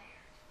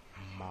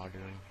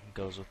modern.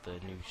 Goes with the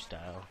new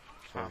style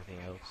for Huh. everything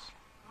else.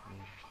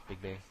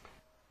 Big Bang.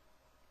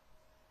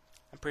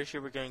 I'm pretty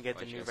sure we're going to get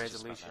Why the don't you new guys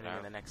just find resolution that in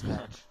out? the next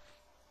patch.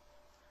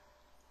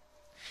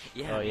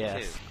 Yeah, Oh, me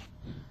yes. too.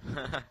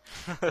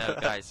 No,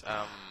 guys,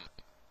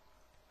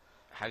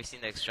 have you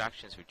seen the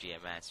extractions for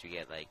GMS? We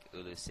get like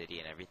Ulu City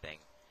and everything.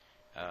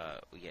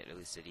 We get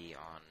Ulu City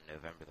on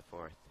November the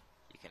 4th.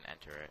 You can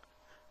enter it.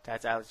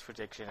 That's Alex's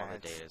prediction, All and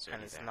the it's, data's and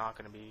already it's there. not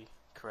going to be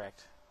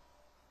correct.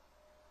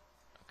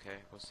 Okay,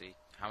 we'll see.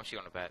 How much you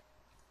gonna bet?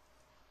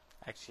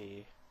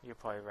 Actually, you're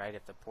probably right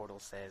if the portal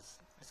says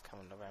it's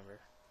coming November.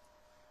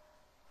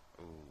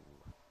 Ooh.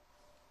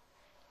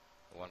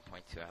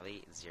 1.2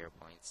 Ali, 0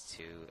 points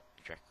to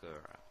Dracula,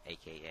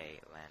 aka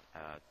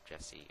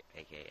Jesse,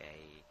 aka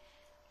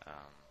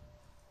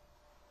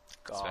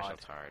Special God.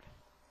 Tard.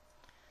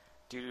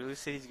 Dude, Ulu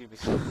City's going to be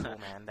so cool,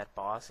 man. That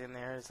boss in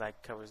there is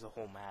like covers the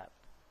whole map.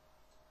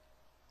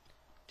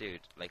 Dude,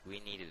 like we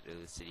needed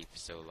Ulu City for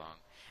so long,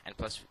 and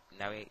plus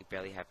now we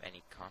barely have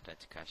any content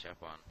to catch up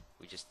on.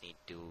 We just need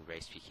dual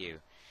race PQ,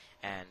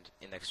 and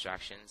in the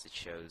extractions it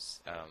shows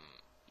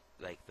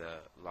like the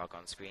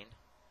logon screen.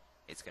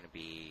 It's gonna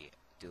be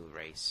dual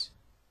race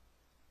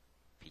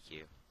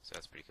PQ, so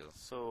that's pretty cool.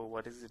 So,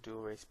 what is the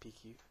dual race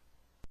PQ?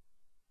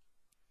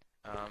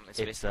 It's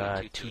It's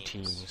basically two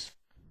teams.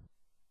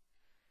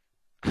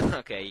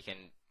 Okay, you can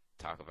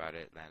talk about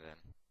it, Landon.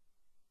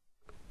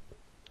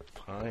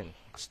 Fine.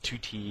 It's two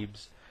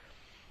teams.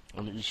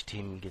 And each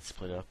team gets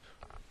split up.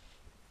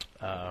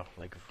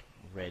 Like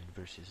red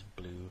versus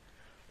blue.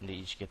 And they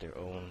each get their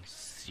own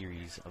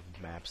series of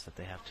maps that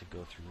they have to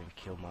go through and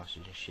kill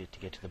monsters and shit to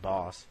get to the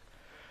boss.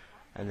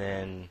 And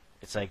then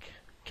it's like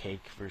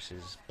cake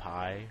versus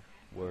pie,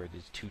 where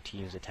there's two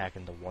teams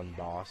attacking the one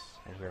boss,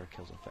 and whoever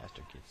kills them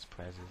faster gets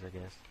prizes, I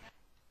guess.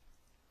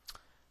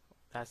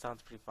 That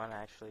sounds pretty fun,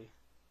 actually.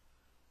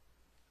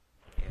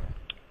 Yeah.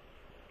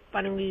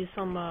 Finally,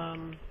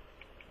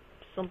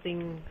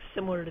 something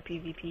similar to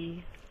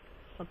PvP,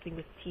 something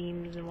with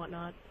teams and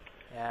whatnot.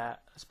 Yeah,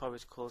 it's probably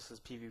as close as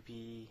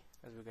PvP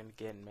as we're going to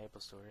get in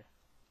MapleStory.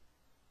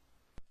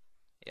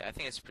 Yeah, I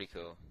think it's pretty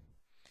cool.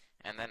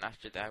 And then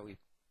after that, we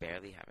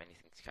barely have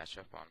anything to catch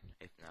up on,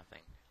 if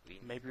nothing.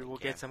 Maybe we'll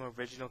get some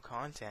original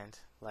content,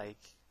 like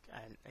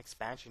an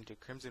expansion to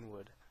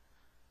Crimsonwood.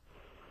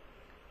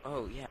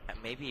 Oh yeah,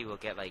 maybe we'll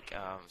get like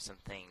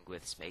something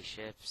with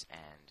spaceships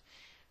and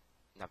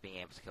not being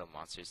able to kill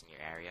monsters in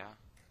your area.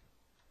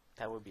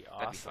 That would be That'd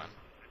be awesome. fun.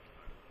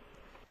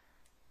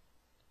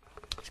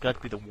 It's got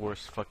to be the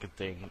worst fucking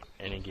thing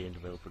any game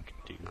developer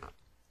could do.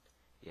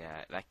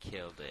 Yeah, that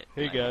killed it.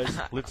 Hey Like- guys,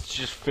 let's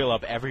just fill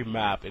up every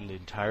map in the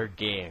entire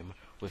game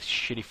with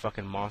shitty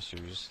fucking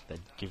monsters that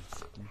give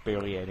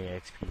barely any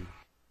XP.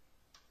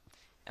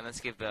 And let's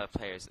give the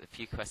players a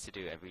few quests to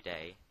do every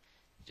day,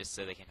 just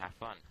so they can have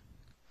fun.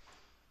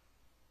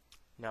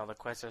 No, the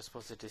quests are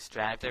supposed to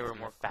distract there you were from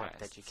more the fact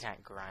that you quests.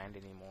 can't grind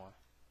anymore.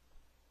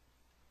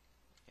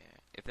 Yeah,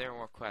 if there were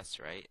more quests,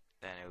 right,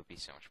 then it would be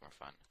so much more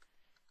fun.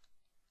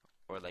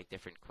 Or like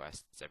different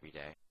quests every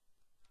day.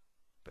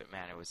 But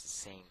man, it was the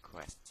same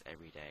quests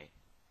every day.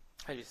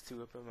 I just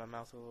threw up in my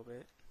mouth a little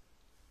bit.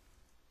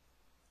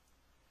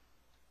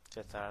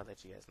 Just thought I'd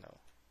let you guys know.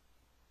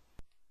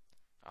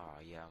 Aw,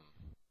 yum.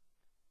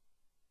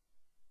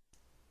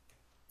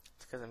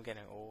 It's because I'm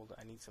getting old.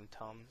 I need some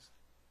Tums.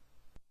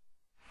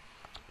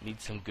 Need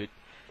some good.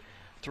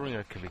 Throwing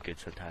out can be good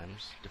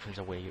sometimes. Depends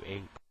on where you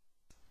ate.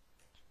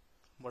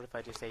 What if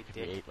I just ate If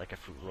you dick? ate like a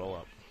fruit roll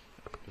up,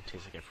 it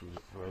tastes like a fruit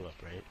roll up,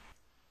 right?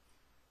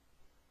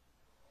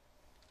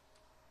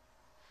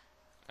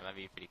 That'd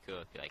be pretty cool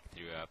if you like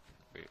threw up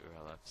fruit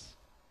roll-ups.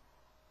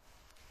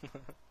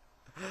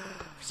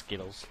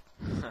 Skittles.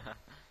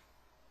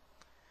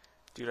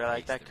 Dude, I like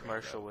Taste that the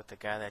commercial rainbow. with the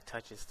guy that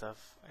touches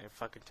stuff and it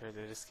fucking turns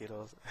into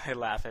Skittles. I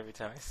laugh every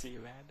time I see you,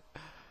 man.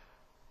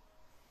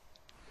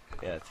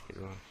 Yeah, that's a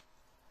good one.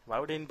 Why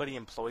would anybody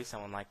employ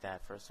someone like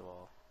that, first of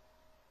all?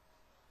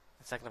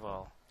 And second of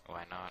all,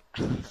 Why not?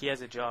 he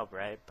has a job,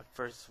 right? But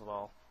first of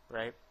all,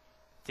 right?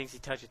 Things he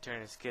touches turn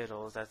into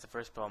Skittles, that's the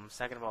first problem.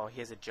 Second of all, he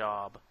has a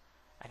job,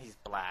 and he's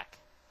black.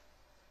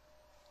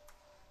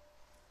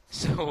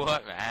 So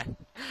what, man?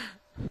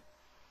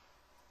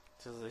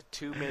 So the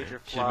two major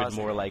Should have flaws.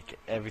 been more like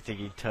everything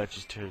he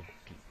touches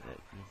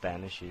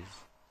vanishes.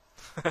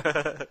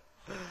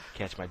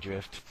 Catch my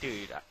drift.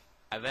 Dude,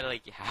 I bet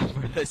like half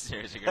our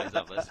listeners are gonna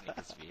stop listening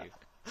to Spew.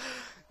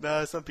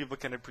 No, some people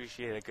can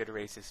appreciate a good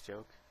racist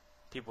joke.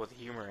 People with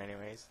humor,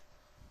 anyways.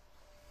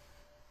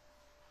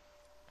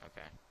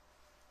 Okay.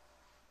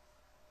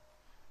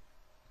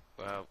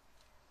 Well,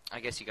 I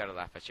guess you gotta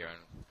laugh at your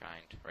own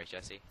kind, right,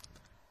 Jesse?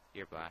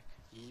 You're black.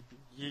 Yeah.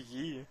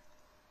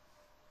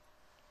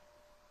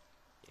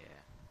 Yeah.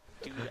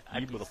 Dude, You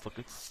I'd be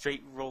motherfucker.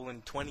 straight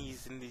rolling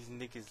 20s in these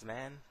niggas,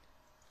 man.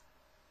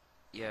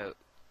 Yo,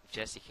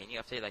 Jesse, can you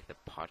update like the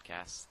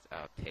podcast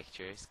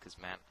pictures? Cause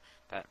man,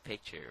 that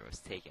picture was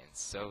taken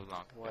so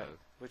long What? ago.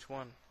 Which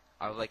one?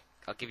 I'll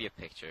give you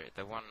a picture.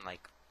 The one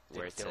like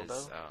where it The says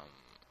dildo?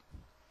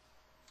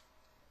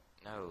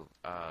 no,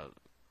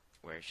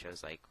 where it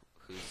shows like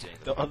who's doing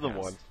The other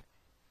podcast.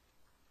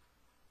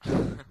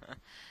 one.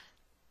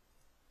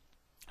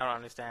 I don't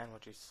understand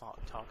what you're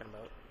talking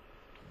about.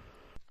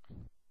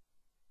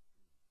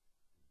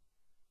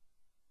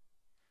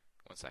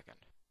 One second.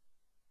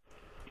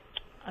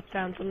 I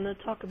found something to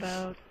talk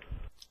about.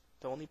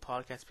 The only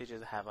podcast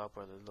pictures I have up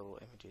are the little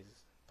images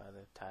by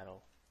the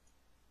title.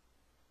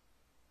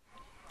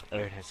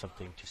 Aaron has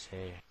something to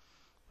say.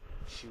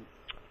 Shoot.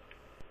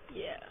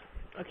 Yeah.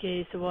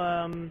 Okay, so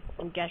on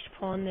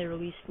Gashapon they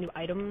released new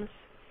items.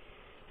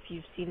 If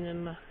you've seen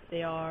them,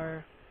 they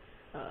are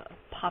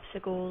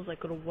popsicles,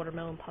 like little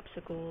watermelon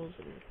popsicles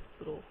and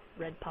little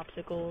red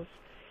popsicles.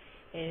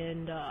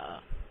 And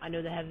I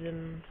know they have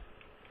them.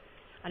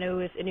 I know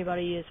if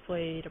anybody has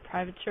played a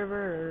private server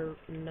or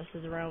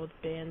messes around with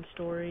Band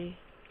Story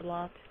a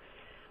lot,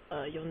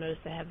 you'll notice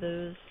they have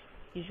those.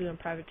 Usually on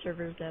private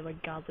servers they have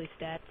like godly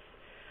stats,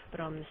 but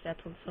the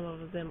stats on some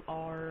of them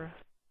are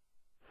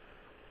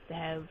they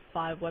have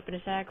 5 weapon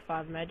attack,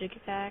 5 magic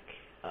attack,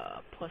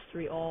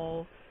 +3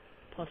 all,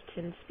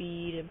 +10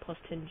 speed, and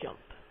 +10 jump.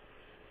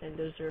 And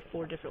those are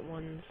 4 different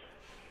ones.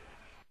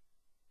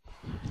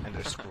 And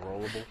they're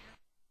scrollable.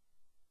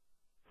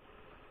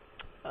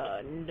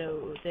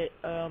 No,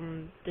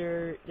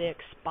 they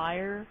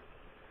expire.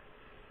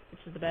 This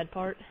is the bad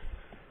part,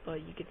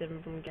 but you get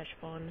them from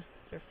Gashapon.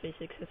 They're face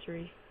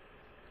accessory.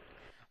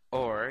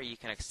 Or you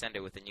can extend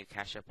it with a new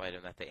catch-up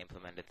item that they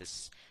implemented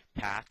this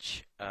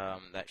patch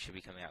that should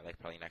be coming out like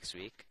probably next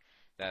week.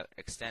 That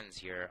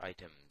extends your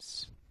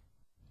items,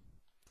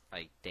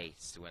 like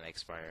dates to when they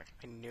expire.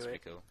 I knew It's it.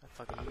 pretty cool. I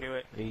fucking knew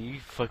it. Are you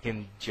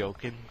fucking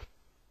joking?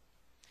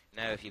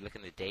 Now, if you look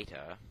in the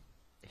data,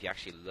 if you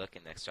actually look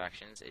in the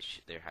extractions,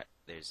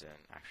 there's an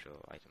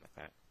actual item like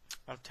that.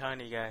 I'm telling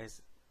you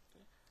guys,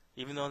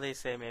 even though they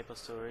say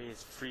MapleStory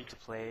is free to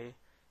play,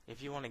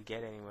 if you want to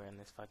get anywhere in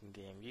this fucking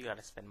game, you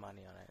gotta spend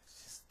money on it.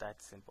 It's just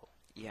that simple.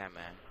 Yeah,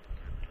 man.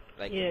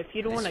 Like Yeah, if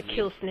you don't this want to week,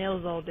 kill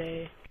snails all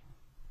day.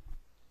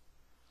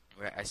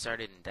 where I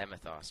started in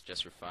Demethos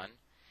just for fun,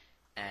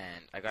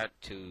 and I got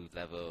to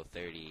level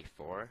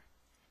 34,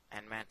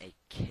 and man, it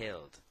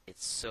killed.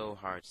 It's so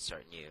hard to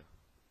start new.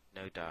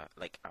 No doubt.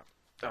 Like,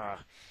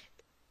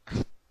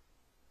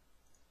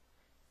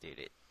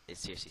 dude, it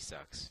seriously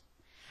sucks.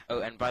 Oh,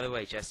 and by the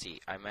way,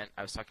 Jesse, I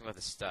was talking about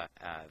the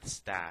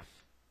staff,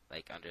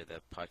 like under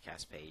the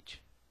podcast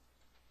page.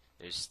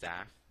 There's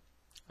staff.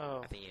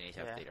 Oh, I think you need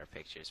to yeah. update our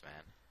pictures,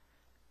 man.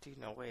 Dude,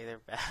 no way, they're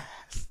bad.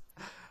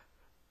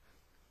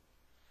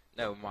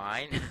 No,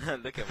 mine.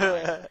 Look at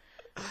mine.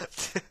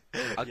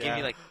 I'll give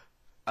you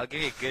I'll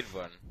give you a good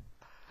one,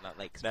 not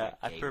like some Nah,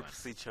 I gay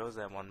purposely chose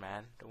that one,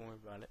 man. Don't worry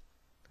about it.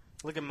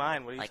 Look at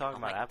mine. What are you Like, talking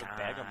oh about? my I have a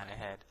bag on God. my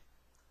head.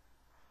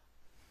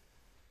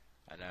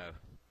 one. I know.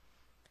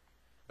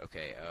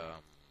 Okay.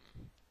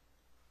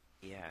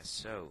 Yeah.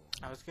 So.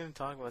 I was gonna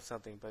talk about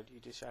something, but you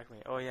distracted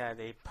me. Oh yeah,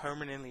 they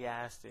permanently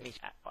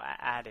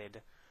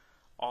added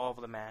all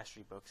of the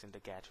mastery books into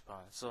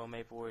Gachapon, so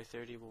Maple Warrior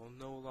 30 will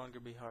no longer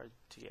be hard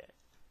to get.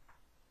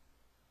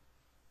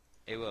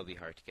 It will be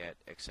hard to get,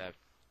 except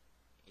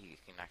you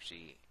can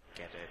actually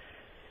get it.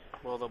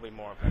 Well, there'll be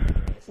more of them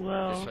anyways.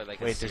 Well, Just for, like,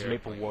 a Wait, there's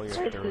Maple 0.0. Warrior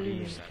Where's 30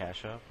 in the-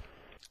 Cash Up?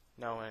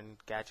 No, in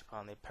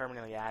Gachapon, they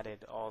permanently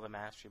added all the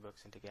mastery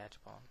books into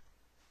Gachapon.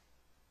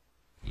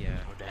 Yeah,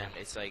 Oh, damn. and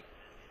it's like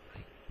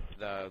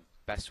the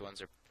best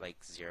ones are like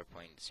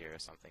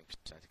 0.0 something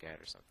percent to get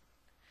or something.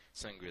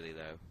 Something really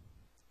low.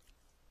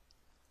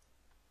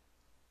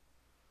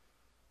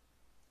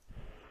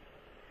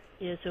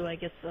 yeah, so I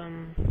guess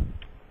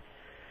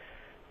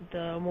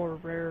the more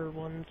rare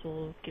ones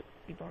will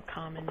be more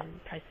common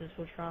and prices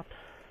will drop.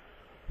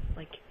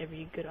 Like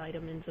every good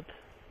item ends up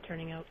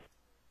turning out.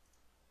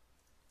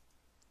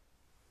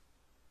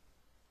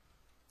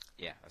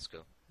 Yeah, that's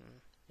cool.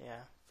 Yeah,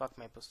 fuck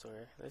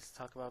MapleStory. Let's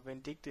talk about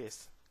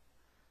Vindictus.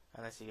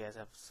 Unless you guys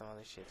have some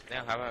other shit. to Now,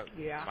 talk how about. about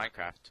Yeah.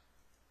 Minecraft?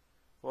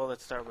 Well,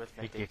 let's start with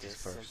Vindictus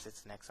Vindictus first. since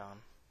it's next on.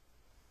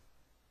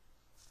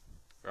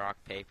 Rock,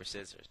 paper,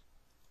 scissors.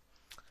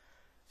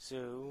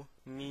 So,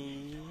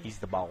 me, He's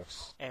the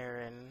boss.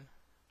 Aaron,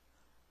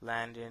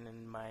 Landon,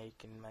 and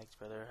Mike's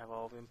brother have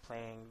all been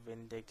playing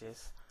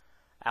Vindictus.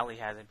 Ali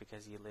hasn't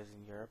because he lives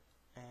in Europe.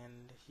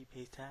 and he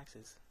pays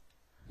taxes.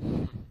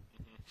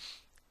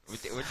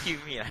 What do you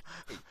mean? I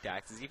pay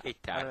taxes. You pay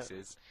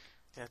taxes.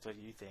 That's what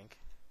you think.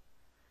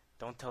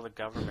 Don't tell the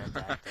government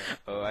that.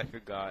 Though. Oh, I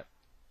forgot.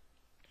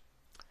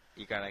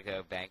 You're gonna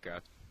go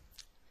bankrupt.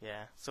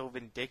 Yeah. So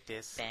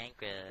Vindictus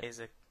Bankrupt. is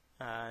the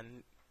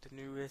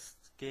newest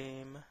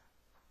game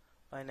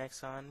by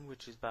Nexon,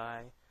 which is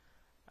by,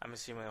 I'm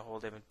assuming, a whole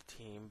different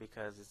team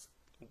because it's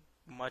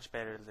much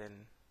better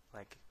than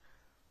like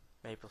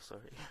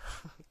MapleStory.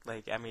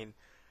 Like, I mean,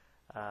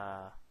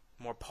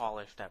 more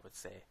polished, I would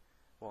say.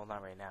 Well,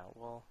 not right now.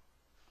 Well,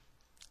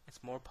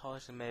 it's more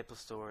polished than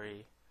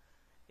MapleStory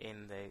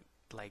in the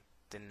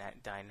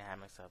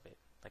dynamics of it,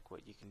 like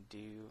what you can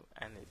do,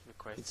 and it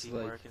requires It's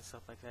teamwork like- and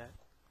stuff like that.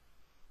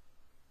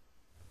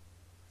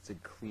 It's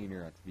like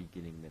cleaner at the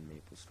beginning than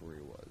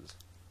MapleStory was.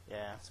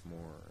 Yeah. It's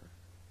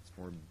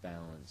more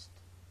balanced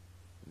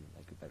and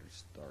like a better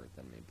start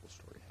than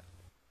MapleStory had.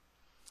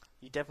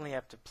 You definitely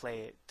have to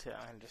play it to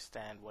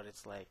understand what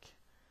it's like.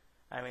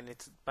 I mean,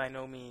 it's by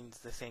no means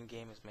the same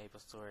game as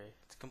MapleStory.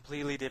 It's a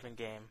completely different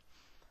game,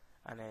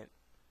 and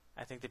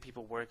I think the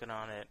people working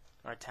on it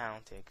are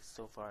talented. 'Cause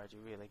so far, it's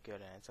really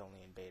good, and it's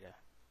only in beta.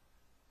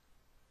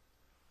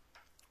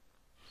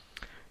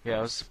 Yeah,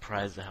 I was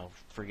surprised at how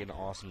friggin'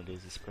 awesome it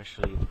is,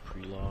 especially the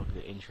prologue,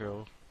 the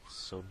intro.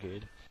 So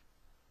good.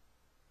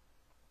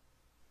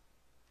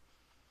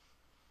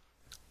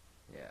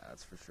 Yeah,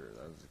 that's for sure.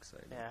 That was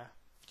exciting. Yeah.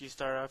 You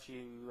start off,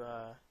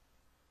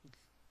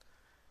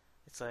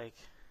 it's like,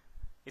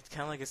 it's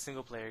kind of like a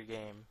single player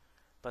game,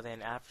 but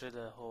then after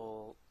the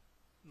whole,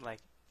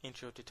 like,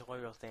 intro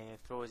tutorial thing,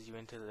 it throws you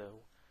into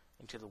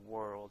the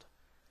world,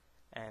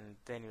 and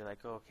then you're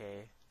like,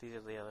 okay, these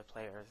are the other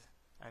players.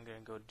 I'm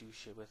gonna go do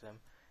shit with them.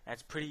 And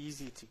it's pretty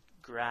easy to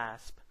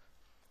grasp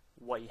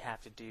what you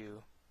have to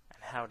do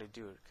and how to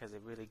do it, because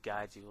it really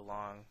guides you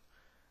along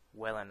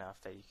well enough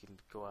that you can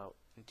go out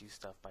and do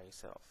stuff by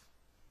yourself.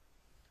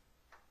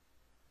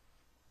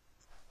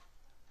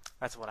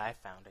 That's what I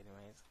found,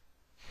 anyways.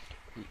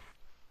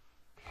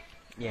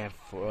 Yeah,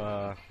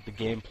 for the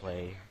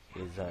gameplay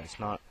is it's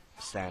not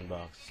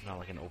sandbox. It's not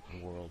like an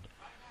open world.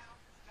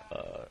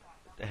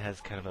 It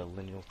has kind of a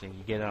linear thing.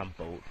 You get on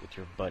a boat with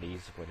your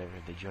buddies, whatever.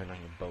 They join on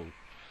your boat,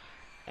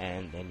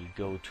 and then you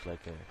go to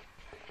like a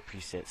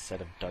preset set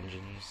of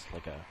dungeons,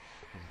 like a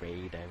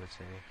raid, I would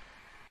say.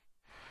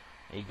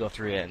 And you go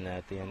through it, and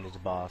at the end there's a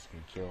boss, and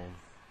you kill him,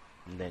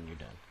 and then you're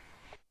done.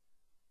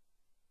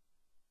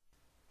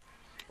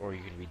 Or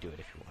you can redo it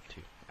if you want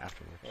to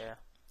afterwards. Yeah.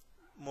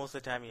 Most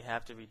of the time you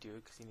have to redo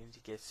it because you need to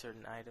get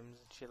certain items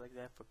and shit like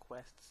that for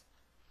quests.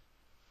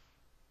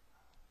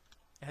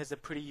 It has a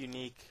pretty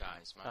unique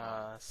Guys, my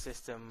mom.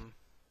 system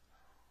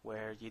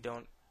where you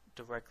don't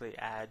directly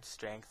add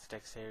strength,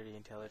 dexterity,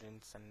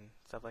 intelligence, and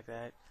stuff like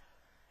that.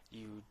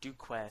 You do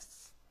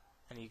quests,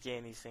 and you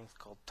gain these things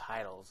called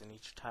titles, and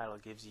each title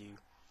gives you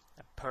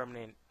a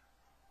permanent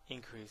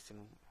increase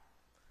in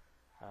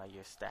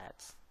your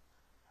stats.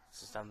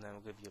 So some of them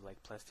will give you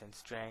like plus 10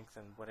 strength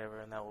and whatever,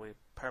 and that will be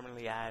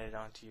permanently added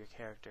onto your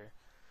character.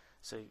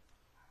 So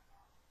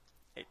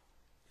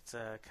it's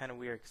kind of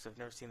weird because I've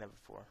never seen that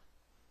before.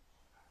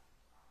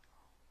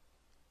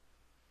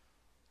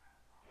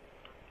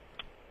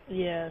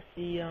 Yeah,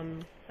 see,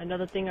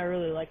 another thing I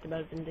really liked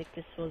about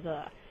Vindictus was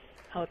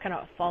how it kind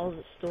of follows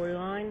a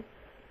storyline,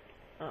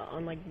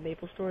 unlike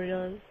MapleStory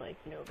does. Like,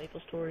 you know,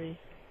 MapleStory,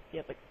 you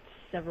have like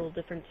several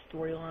different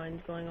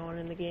storylines going on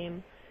in the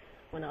game,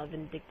 when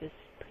Vindictus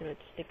pretty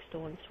much sticks to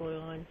one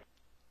storyline.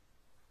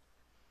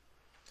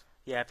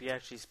 Yeah, if you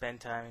actually spend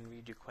time and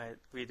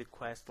read the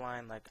quest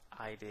line like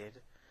I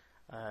did,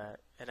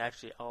 it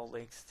actually all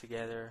links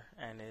together,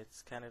 and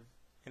it's kind of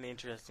an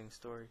interesting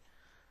story.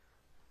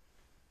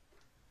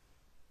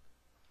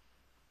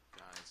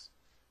 Guys,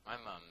 my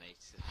mom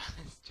makes the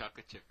best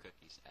chocolate chip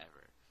cookies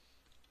ever.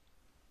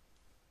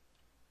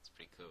 It's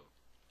pretty cool.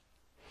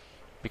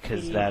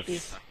 Because ADHD.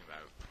 that's Talking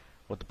about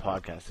what the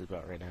podcast is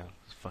about right now.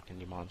 It's fucking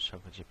your mom's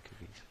chocolate chip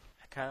cookies.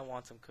 I kind of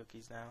want some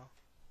cookies now.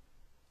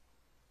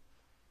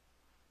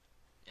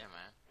 yeah,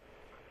 man.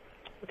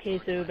 Okay,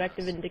 so Why back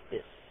to not?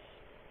 Vindictus.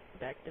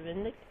 The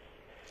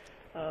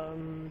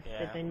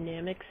Yeah.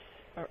 dynamics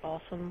are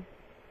awesome.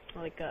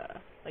 Like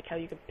how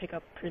you can pick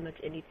up pretty much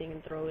anything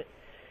and throw it.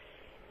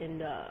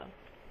 And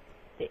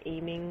the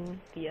aiming,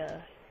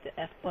 the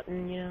F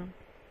button, you know,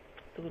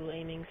 the little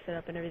aiming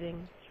setup and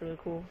everything. It's really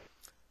cool.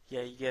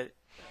 Yeah, you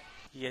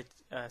get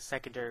a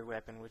secondary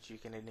weapon which you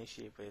can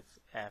initiate with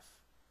F,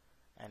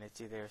 and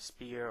it's either a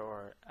spear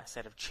or a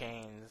set of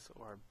chains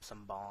or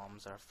some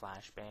bombs or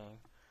flashbang.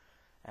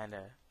 And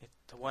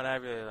the one I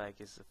really like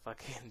is the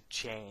fucking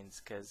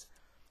chains, because,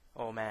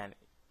 oh man,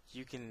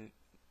 you can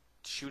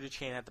shoot a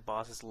chain at the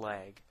boss's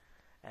leg,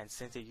 and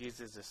since it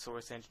uses the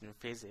source engine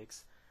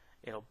physics,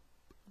 it'll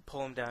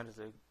pull him down to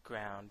the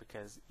ground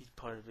because each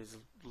part of his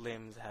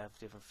limbs have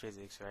different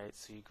physics, right?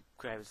 So you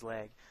grab his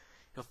leg,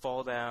 he'll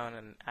fall down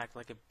and act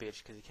like a bitch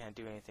because he can't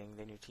do anything.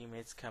 Then your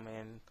teammates come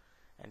in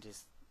and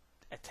just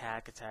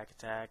attack,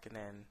 and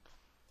then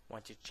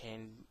once your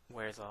chain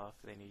wears off,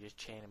 then you just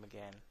chain him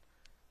again.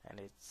 and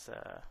it's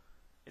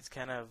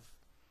kind of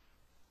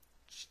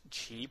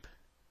cheap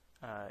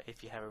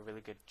if you have a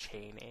really good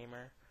chain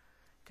aimer,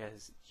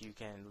 because you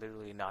can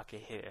literally not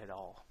get hit at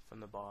all from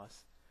the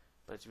boss,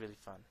 but it's really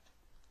fun.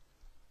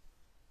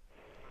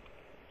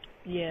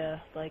 Yeah,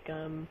 like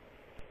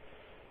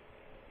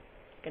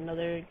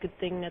another good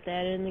thing that they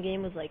added in the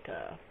game was like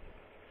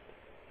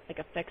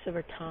effects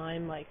over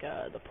time, like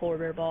the polar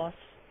bear boss,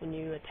 when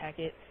you attack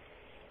it,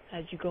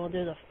 as you go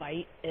into the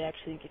fight, it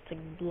actually gets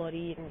like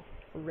bloody and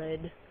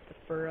red, the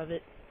fur of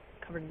it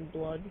covered in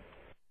blood.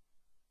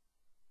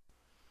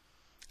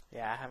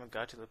 Yeah, I haven't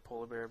got to the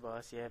polar bear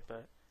boss yet,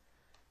 but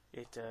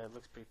it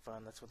looks pretty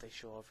fun. That's what they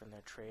show off in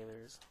their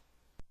trailers.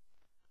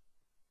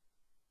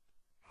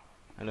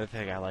 Another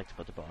thing I liked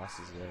about the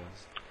bosses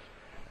is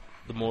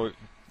the more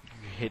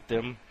you hit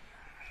them,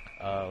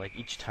 like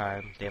each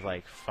time they have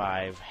like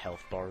 5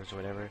 health bars or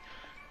whatever.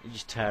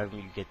 Each time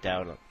you get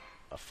down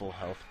a full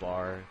health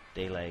bar,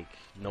 they like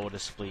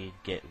noticeably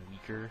get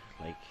weaker.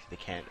 Like they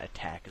can't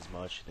attack as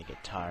much, and they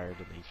get tired,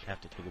 and they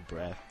have to take a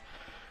breath.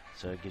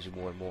 So it gives you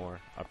more and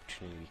more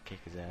opportunity to kick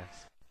his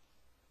ass.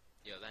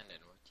 Yo, Landon,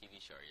 what TV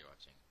show are you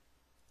watching?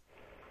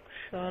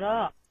 Shut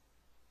up.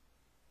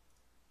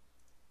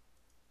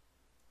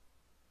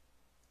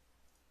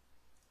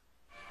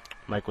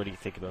 Mike, what do you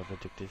think about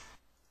Vindictus?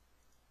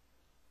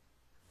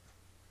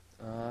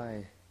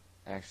 I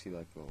actually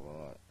like it a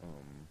lot.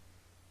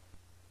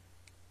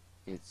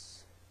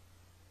 It's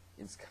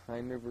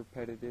kind of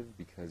repetitive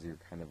because you're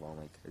kind of on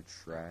like a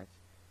track.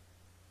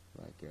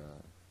 Like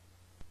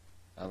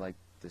I like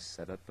the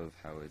setup of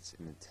how it's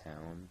in the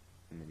town,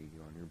 and then you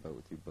go on your boat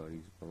with your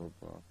buddies, blah blah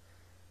blah.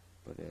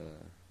 But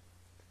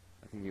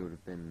I think it would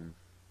have been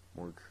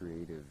more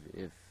creative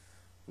if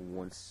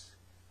once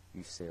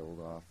you sailed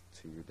off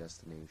to your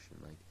destination,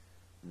 like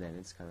then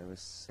it's kind of a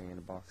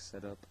sandbox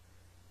setup.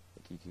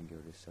 Like you can go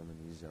to so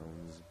many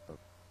zones, but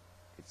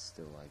it's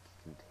still like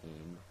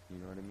contained. You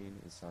know what I mean?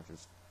 It's not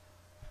just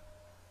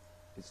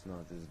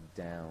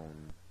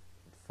down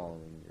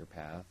following your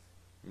path.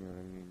 You know what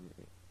I mean?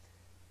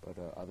 But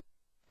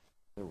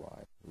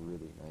otherwise,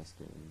 really nice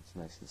game. It's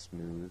nice and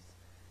smooth.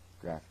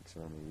 Graphics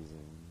are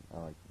amazing. I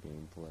like the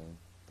gameplay.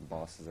 The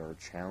bosses are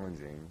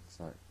challenging. It's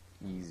not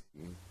easy.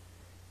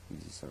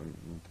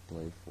 Something to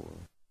play for.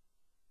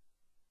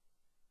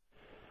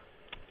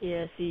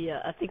 Yeah, see,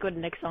 I think what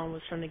Nexon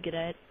was trying to get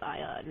at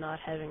by not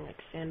having like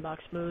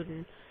sandbox mode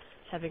and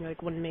having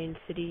like one main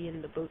city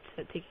and the boats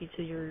that take you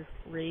to your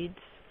raids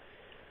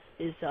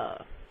is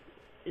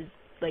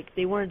like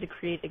they wanted to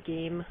create a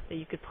game that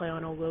you could play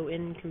on a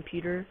low-end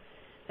computer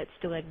that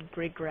still had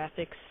great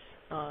graphics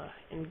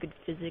and good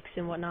physics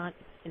and whatnot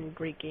and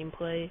great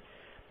gameplay,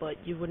 but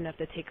you wouldn't have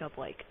to take up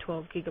like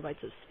 12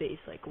 gigabytes of space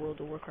like World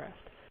of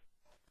Warcraft.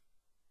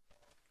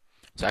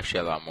 It's actually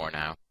a lot more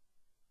now.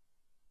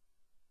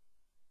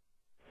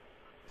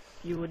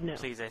 You would know.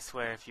 Please, I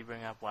swear, if you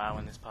bring up WoW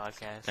in this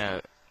podcast, No.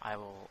 I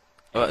will...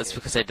 Well, it's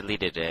because I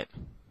deleted it.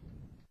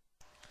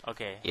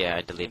 Okay. Yeah,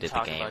 I deleted the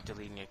Talk game. about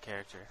deleting your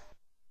character.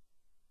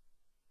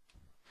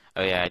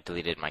 Oh yeah, I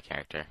deleted my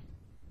character.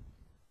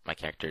 My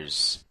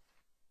characters.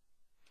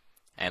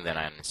 And then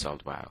I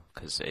uninstalled WoW,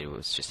 because it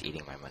was just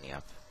eating my money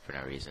up for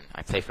no reason.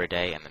 I play for a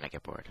day, and then I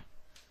get bored.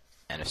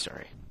 End of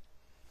story.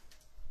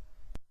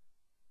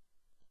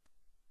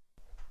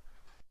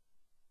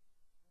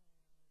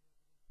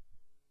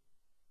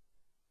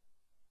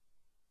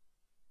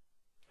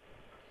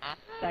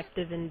 Back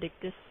to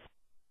Vindictus.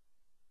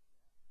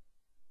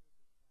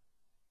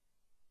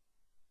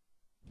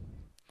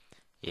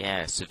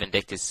 Yeah, so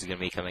Vindictus is going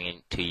to be coming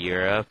into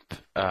Europe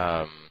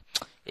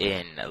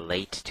in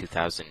late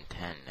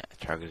 2010,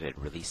 targeted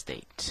release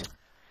date,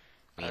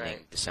 meaning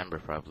Alright. December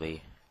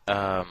probably.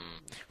 For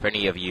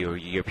any of you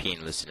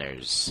European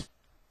listeners,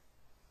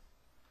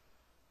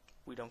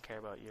 We don't care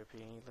about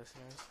European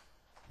listeners.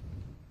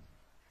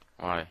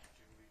 why?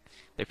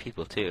 They're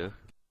people too.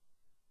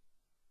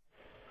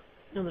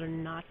 No, they're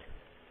not.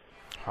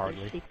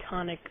 Hardly.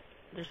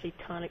 They're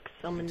satanic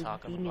summoned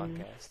Talk on the demons.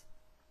 podcast.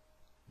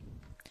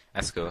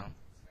 That's cool.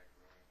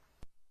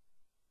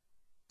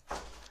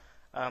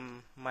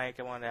 Mike,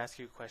 I wanted to ask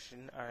you a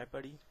question. Alright,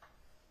 buddy?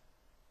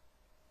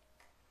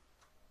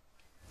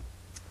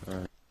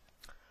 Alright.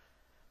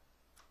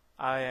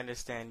 I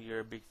understand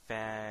you're a big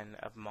fan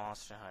of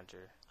Monster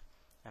Hunter.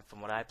 And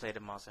from what I played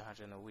of Monster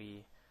Hunter in the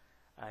Wii,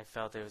 I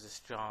felt there was a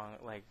strong,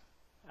 like,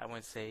 I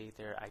wouldn't say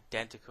they're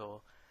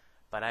identical,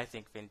 but I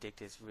think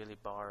Vindictus really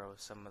borrows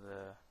some of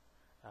the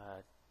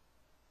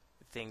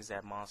things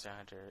that Monster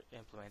Hunter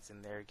implements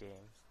in their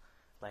games,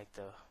 like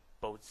the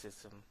boat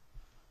system,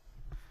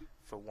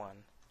 for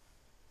one.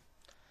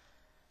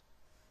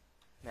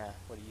 Now,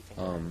 what do you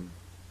think?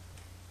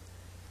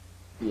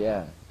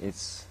 Yeah,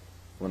 it's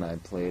when I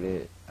played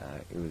it,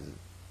 it was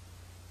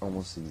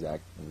almost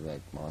exactly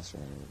like Monster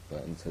Hunter,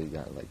 but until you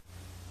got like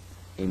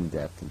in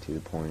depth and to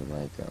the point,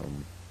 like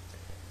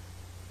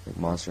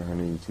Monster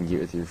Hunter, you can get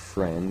with your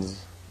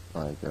friends,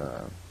 like,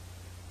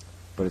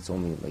 but it's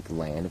only like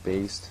land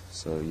based,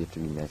 so you have to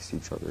be next to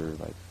each other,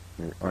 like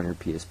on your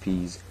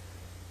PSPs,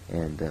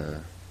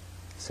 and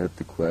set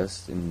the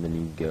quest, and then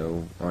you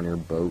go on your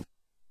boat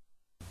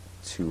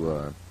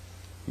to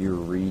your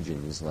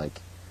regions,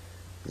 like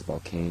this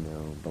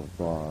volcano, blah, blah,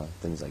 blah,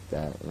 things like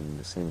that. And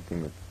the same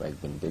thing with, like,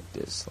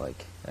 Vindictus.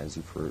 Like, as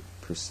you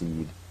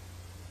proceed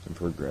and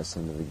progress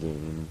into the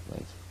game,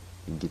 like,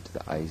 you get to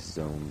the ice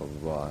zone, blah, blah,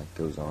 blah. It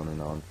goes on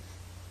and on.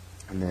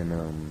 And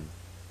then,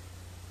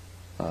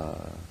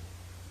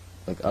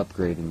 like,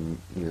 upgrading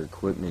your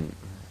equipment,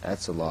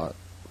 that's a lot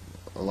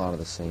of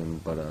the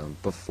same. But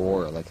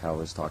before, like how I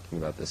was talking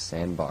about the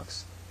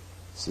sandbox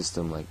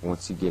system, like,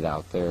 once you get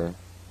out there,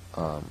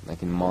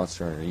 like in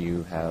Monster Hunter,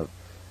 you have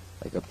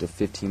like up to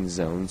 15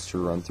 zones to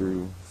run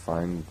through,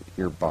 find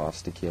your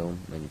boss to kill,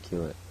 and then you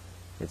kill it.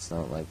 It's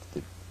not like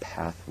the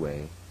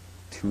pathway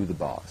to the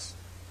boss.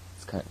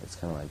 It's kind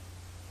of like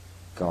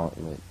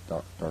Gauntlet,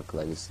 Dark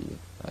Legacy.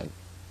 I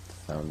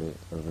found it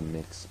of a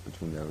mix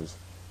between those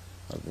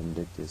of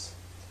Vindictus.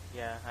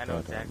 Yeah, I know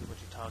But, exactly what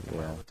you're talking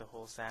yeah. about with the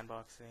whole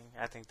sandbox thing.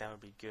 I think that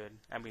would be good,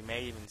 and we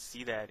may even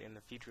see that in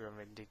the future of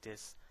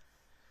Vindictus.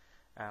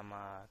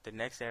 The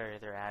next area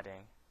they're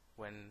adding,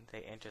 when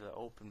they enter the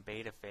open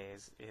beta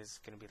phase, is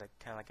going to be like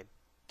kind of like a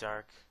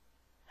dark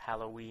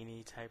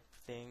Halloween-y type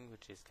thing,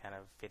 which is kind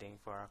of fitting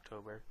for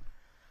October.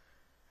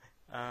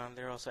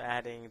 They're also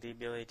adding the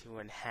ability to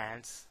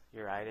enhance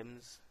your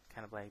items,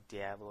 kind of like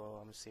Diablo,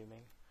 I'm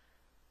assuming.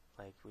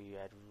 Like where you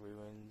add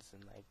ruins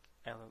and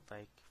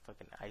like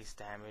fucking ice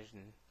damage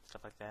and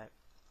stuff like that.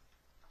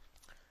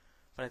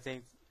 But I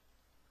think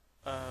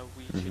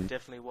we should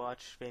definitely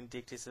watch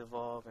Vindictus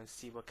evolve and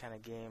see what kind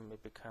of game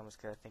it becomes,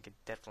 because I think it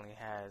definitely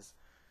has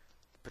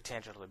the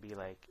potential to be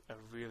like a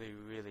really,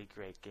 really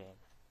great game.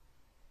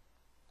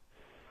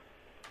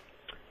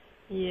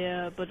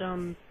 Yeah, but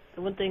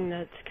the one thing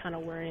that's kind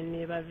of worrying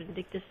me about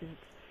Vindictus is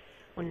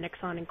when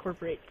Nexon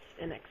incorporates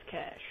NX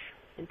Cache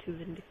into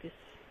Vindictus.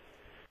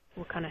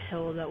 What kind of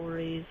hell that will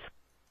raise?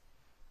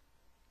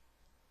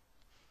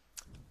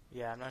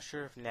 Yeah, I'm not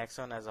sure if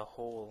Nexon as a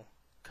whole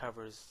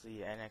covers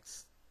the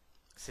NX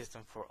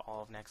system for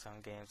all of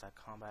Nexon games like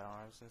Combat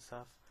Arms and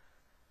stuff.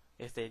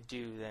 If they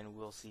do, then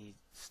we'll see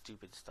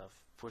stupid stuff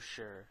for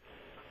sure.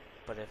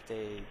 But if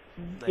they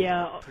put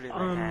it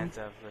in the hands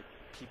of like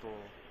people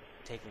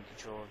taking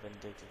control of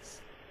Vindictus,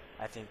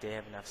 I think they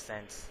have enough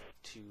sense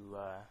to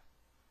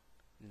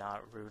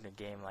not ruin a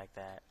game like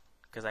that.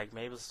 Because like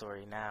Mabel's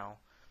Story now,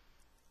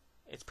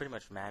 it's pretty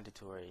much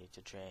mandatory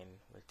to train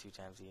with 2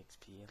 times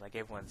EXP. Like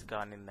everyone's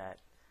gotten in that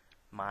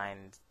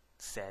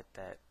mindset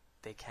that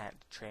they can't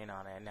train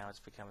on it, and now it's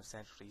become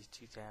essential to use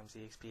 2 times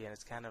EXP, and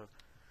it's kind of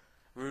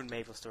ruined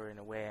Maple Story in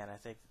a way. And I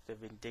think the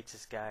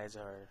Vindictus guys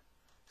are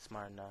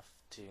smart enough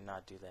to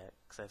not do that,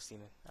 because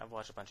I've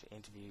watched a bunch of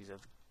interviews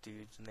of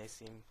dudes, and they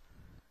seem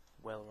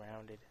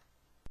well-rounded.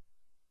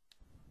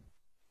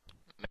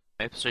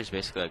 Maple Story is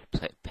basically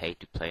like pay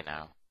to play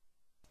now.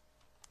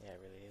 Yeah, it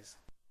really is.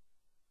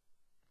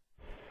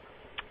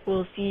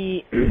 Well,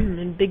 see,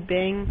 in Big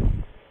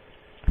Bang,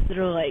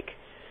 they're like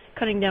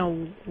cutting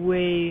down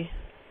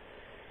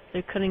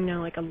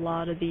like a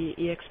lot of the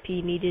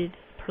EXP needed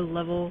per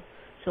level.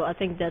 So I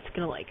think that's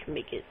gonna like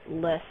make it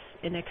less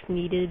NX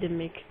needed and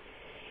make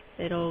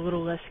it a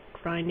little less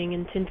grinding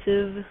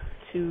intensive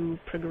to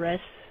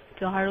progress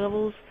to higher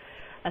levels.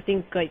 I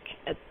think like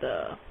at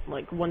the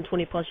like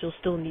 120 plus you'll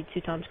still need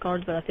 2 times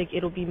cards, but I think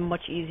it'll be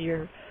much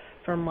easier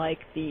from like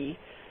the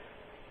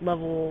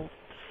level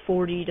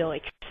 40 to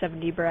like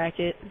 70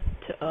 bracket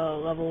to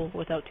level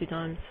without 2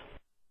 times.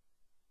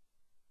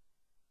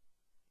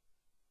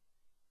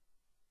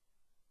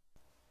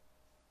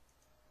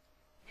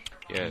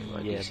 Yeah,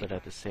 like but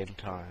at the same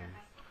time,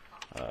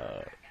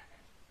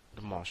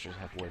 the monsters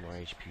have way more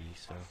HP,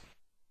 so.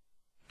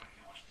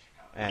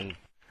 And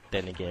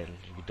then again,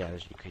 your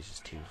damage decreases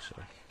too, so.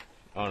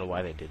 I don't know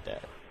why they did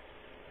that.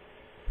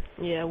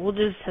 Yeah, we'll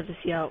just have to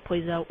see how it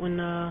plays out when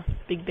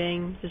Big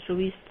Bang is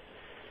released.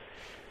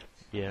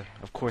 Yeah,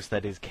 of course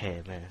that is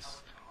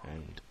KMS,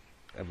 and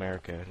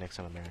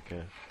Nexon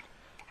America,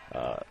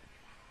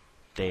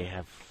 they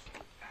have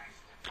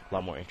a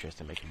lot more interest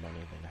in making money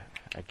than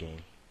a game.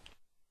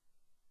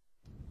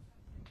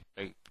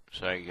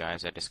 Sorry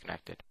guys, I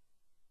disconnected.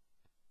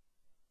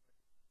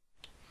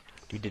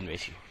 We didn't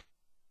miss you.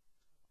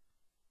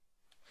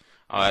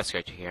 Oh, that's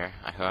great to hear.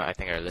 I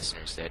think our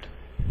listeners did.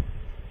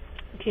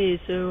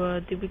 Okay, so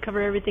did we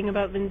cover everything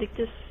about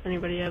Vindictus?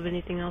 Anybody have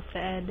anything else to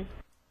add?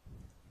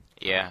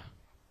 Yeah.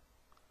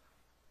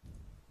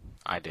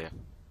 I do.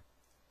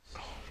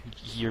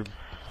 Your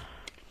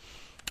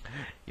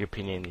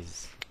opinion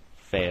is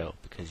fail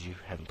because you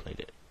haven't played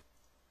it.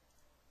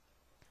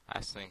 I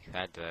think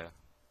that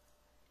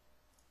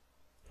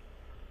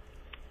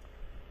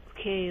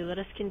Okay, let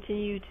us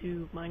continue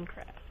to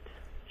Minecraft.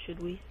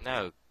 Should we?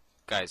 no,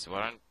 guys,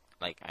 what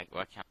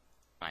can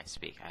I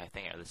speak? I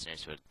think our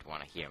listeners would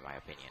want to hear my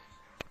opinion.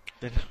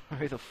 Then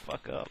hurry the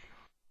fuck up.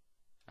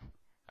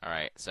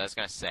 Alright, so I was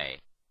gonna say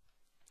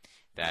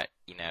that,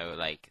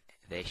 like,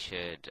 they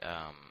should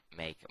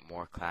make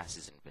more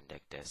classes in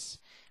Vindictus,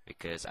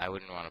 because I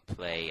wouldn't want to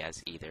play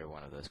as either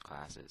one of those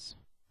classes.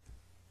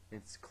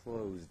 It's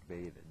closed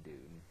beta,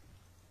 dude.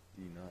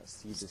 Do you not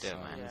see the Still,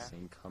 man. sign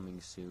saying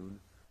coming soon?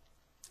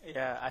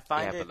 Yeah, I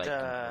find Yeah, it but, like,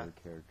 Other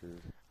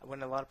characters.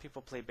 when a lot of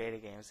people play beta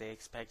games, they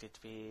expect it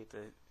to be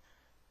the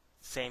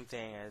same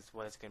thing as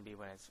what it's going to be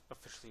when it's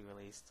officially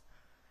released.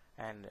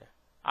 And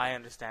I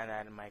understand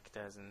that, and Mike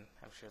does, and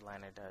I'm sure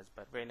Lana does.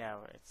 But right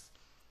now, it's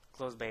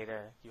closed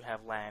beta. You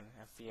have Lan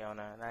and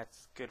Fiona, and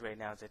that's good right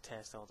now to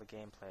test all the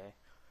gameplay.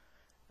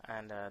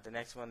 And the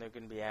next one they're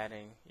going to be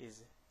adding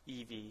is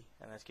Eevee,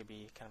 and that's going to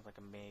be kind of like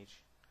a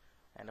mage.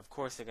 And of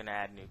course, they're going to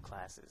add new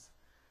classes.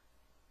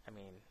 I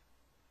mean,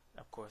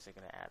 of course they're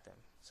going to add them,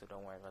 so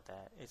don't worry about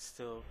that. It's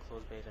still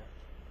closed beta.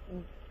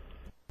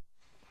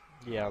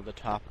 Yeah, on the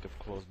topic of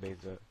closed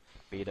beta,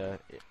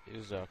 it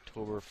is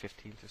October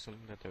 15th or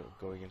something that they're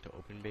going into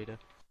open beta.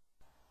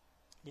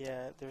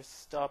 Yeah, they're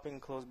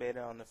stopping closed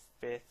beta on the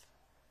 5th,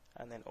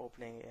 and then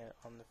opening it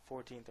on the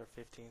 14th or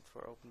 15th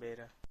for open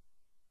beta.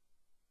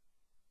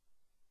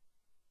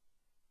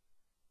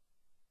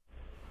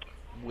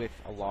 With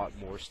a lot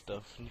more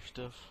stuff, new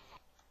stuff.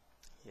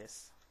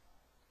 Yes.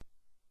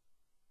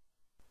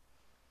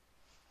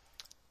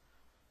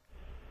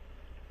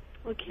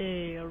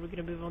 Okay, are we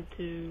gonna move on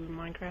to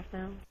Minecraft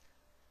now?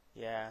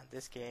 Yeah,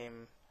 this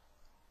game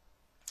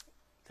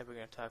that we're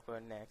going to talk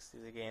about next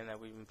is a game that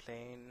we've been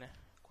playing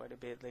quite a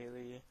bit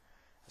lately.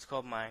 It's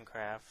called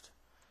Minecraft,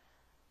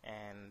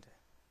 and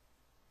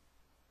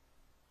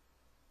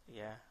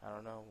yeah, I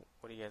don't know,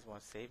 what do you guys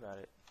want to say about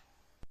it?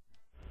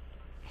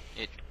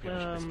 It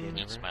Best game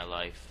it's ever. my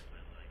life.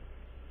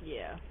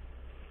 Yeah.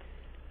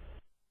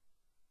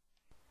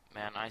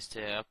 Man, I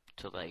stay up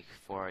till like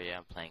 4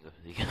 a.m. playing with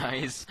you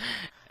guys.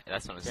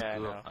 That's when it's Yeah, I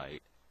cool. know.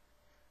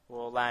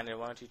 Well, Landon,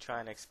 why don't you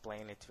try and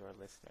explain it to our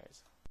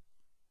listeners?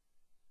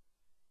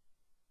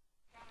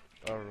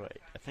 Alright,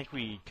 I think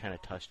we kind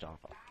of touched on.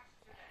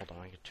 Hold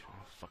on, I get to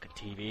fucking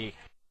TV.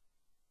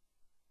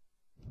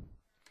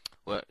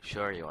 What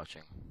show are you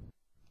watching?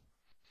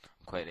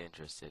 I'm quite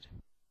interested.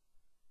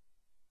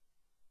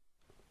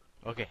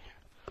 Okay,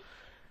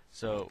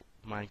 so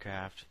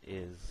Minecraft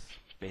is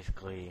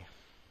basically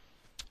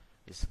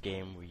this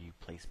game where you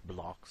place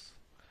blocks.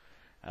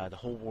 The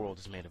whole world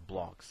is made of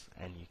blocks,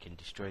 and you can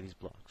destroy these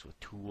blocks with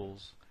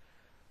tools,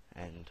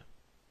 and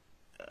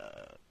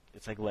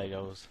it's like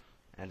Legos.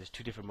 And there's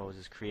two different modes.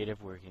 There's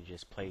creative, where you can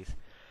just place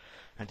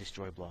and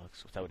destroy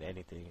blocks without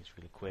anything. It's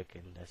really quick,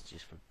 and that's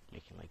just for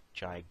making like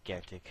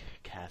gigantic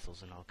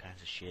castles and all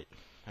kinds of shit.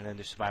 And then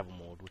there's survival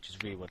mode, which is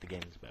really what the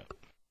game is about.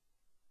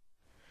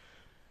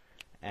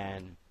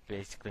 And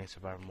basically in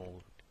survival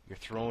mode, you're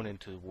thrown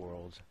into the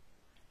world,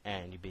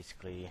 and you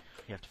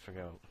have to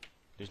figure out.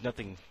 There's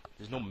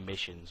no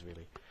missions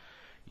really.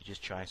 You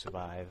just try and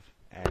survive,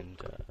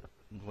 and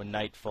when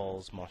night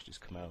falls, monsters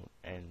come out,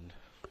 and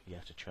you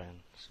have to try and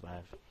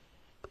survive.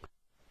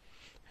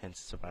 Hence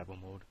survival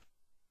mode.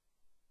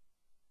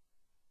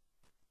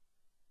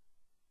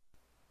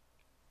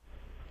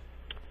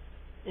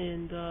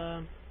 And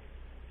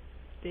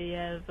they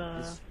have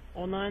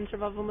online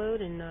survival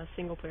mode and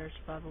single player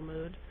survival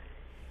mode.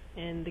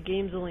 And the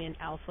game's only in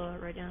alpha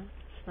right now.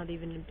 It's not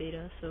even in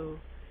beta, so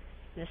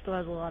it still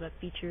has a lot of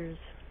features,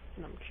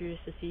 and I'm curious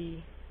to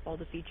see all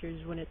the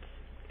features when it's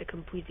a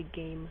completed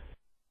game.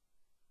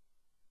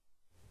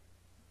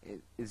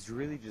 It's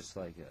really just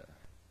like a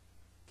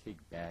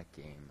kickback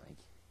game, like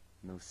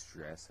no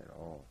stress at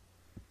all.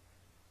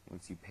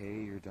 Once you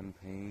pay, you're done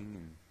paying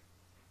and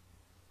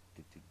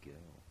good to go.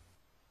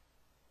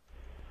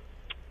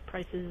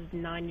 Price is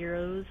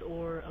 €9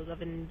 or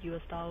 $11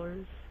 US.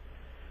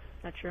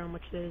 Not sure how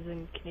much that is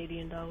in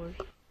Canadian dollars.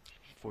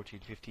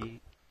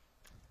 $14.50.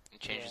 It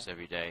changes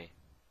every day.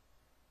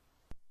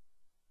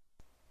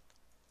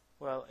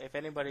 Well, if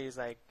anybody's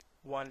like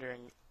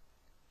wondering,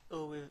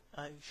 oh,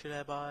 should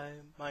I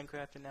buy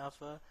Minecraft in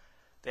alpha?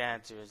 The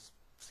answer is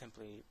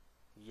simply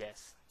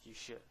yes, you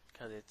should,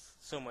 because it's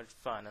so much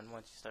fun, and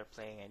once you start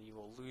playing it, you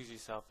will lose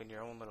yourself in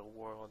your own little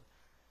world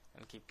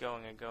and keep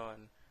going and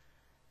going,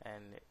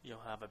 and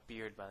you'll have a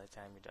beard by the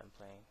time you're done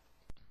playing.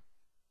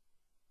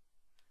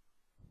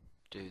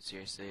 Dude,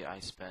 seriously, I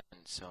spend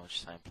so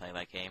much time playing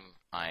that game.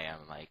 I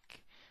am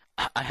like,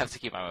 I have to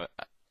keep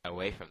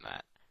away from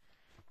that.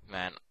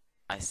 Man,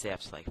 I stay up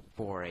to like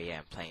 4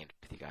 a.m. playing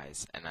with you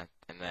guys, and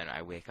then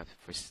I wake up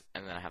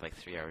and then I have like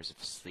 3 hours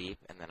of sleep,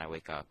 and then I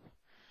wake up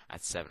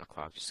at 7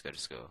 o'clock just to go to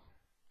school.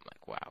 I'm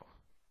like, wow,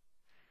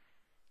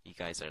 you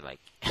guys are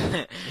like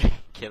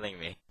killing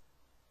me.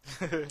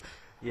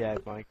 Yeah,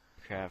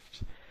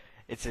 Minecraft.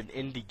 It's an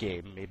indie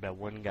game made by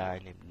one guy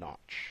named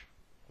Notch.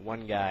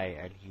 One guy,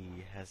 and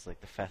he has like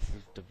the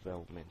fastest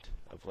development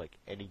of like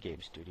any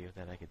game studio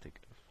that I could think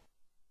of.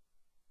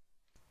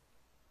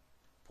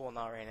 Well,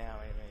 not right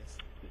now,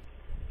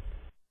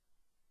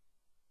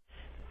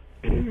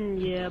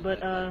 anyways. Yeah, but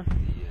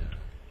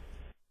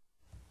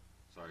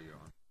Sorry,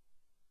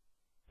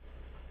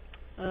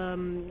 go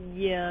on.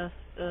 yeah,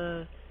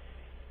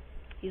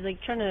 he's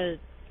like trying to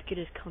get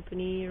his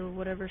company or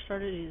whatever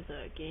started. His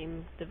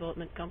game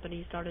development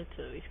company started,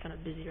 so he's kind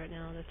of busy right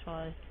now. That's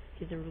why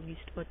he hasn't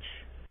released much.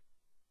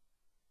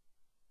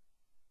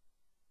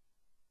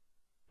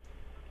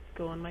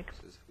 Go on, Mike.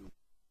 Says who?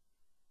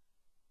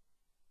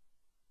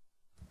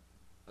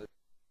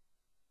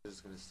 was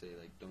just gonna say,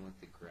 like, don't let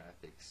the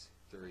graphics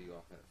throw you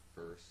off at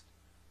first.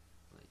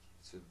 Like,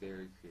 it's a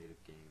very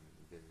creative game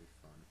and very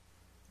fun.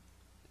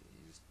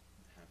 You just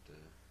have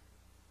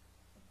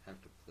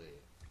to play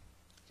it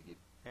to get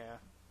Yeah.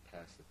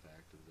 past the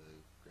fact of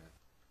the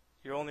graphics.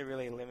 You're only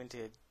really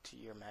limited to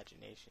your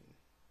imagination.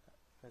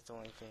 That's the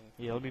only thing.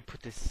 Yeah, let me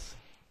put this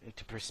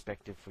into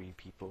perspective for you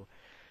people.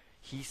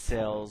 He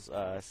sells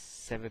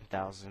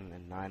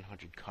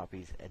 7,900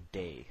 copies a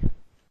day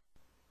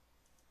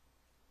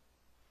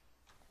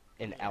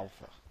in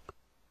alpha.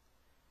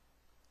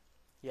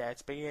 Yeah,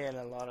 it's been getting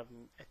a lot of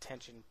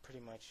attention pretty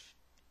much,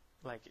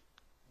 like,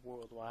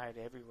 worldwide,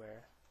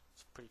 everywhere.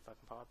 It's pretty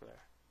fucking popular.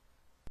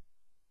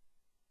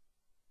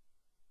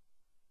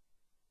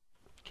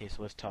 Okay,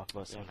 so let's talk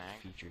about some of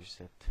Mag? the features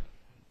that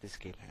this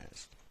game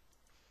has.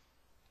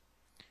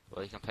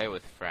 Well, you can play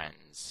with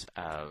friends.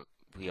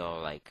 We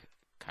all like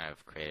kind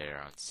of created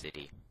our own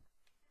city.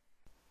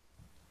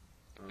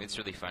 It's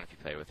really fun if you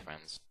play with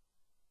friends.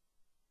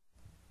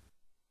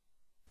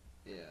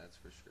 Yeah, that's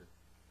for sure.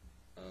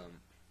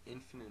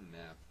 Infinite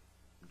map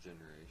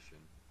generation.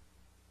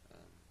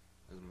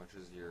 As much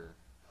as your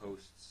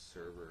host's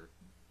server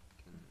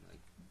can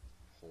like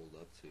hold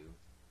up to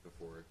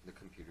before the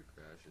computer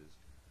crashes.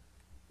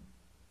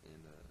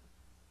 And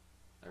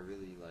I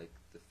really like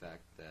the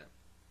fact that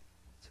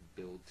to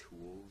build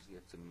tools, you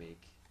have to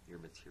make your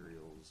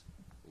materials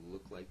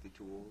look like the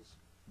tools.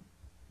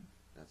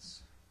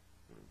 That's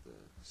one of the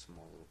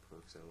small little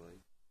perks I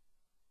like.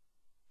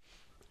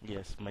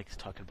 Yes, Mike's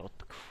talking about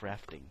the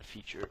crafting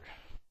feature.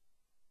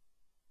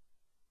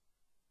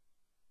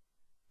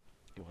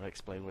 You want to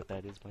explain what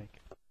that is,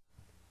 Mike?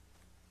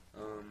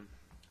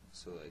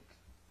 So like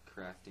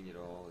crafting it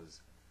all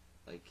is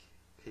like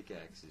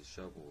pickaxes,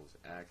 shovels,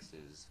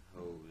 axes,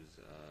 hoes,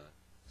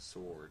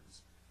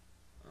 swords.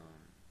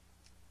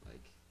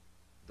 Like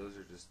those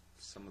are just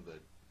some of the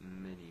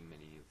many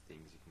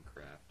things you can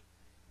craft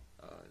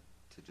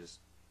to just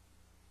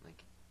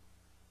like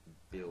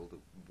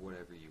build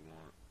whatever you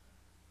want.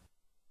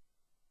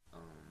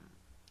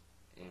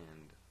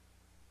 And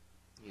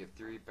you have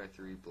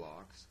 3x3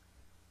 blocks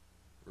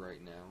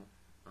right now,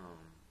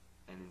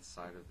 and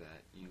inside of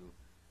that you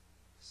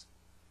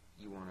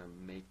want to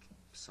make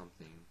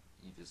something.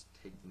 You just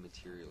take the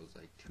materials,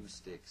 like 2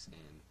 sticks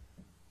and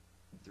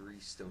 3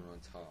 stone on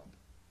top,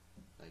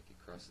 like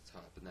across the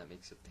top, and that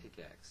makes a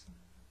pickaxe.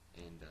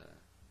 And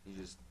you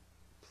just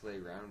play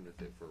around with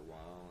it for a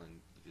while, and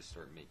you just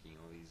start making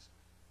all these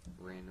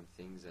random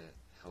things that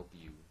help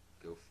you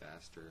go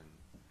faster and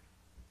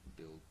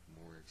build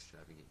more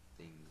extravagant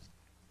things.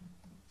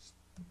 Just,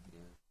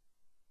 yeah.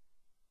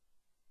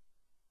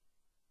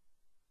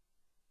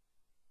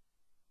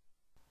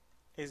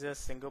 Is a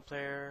single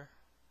player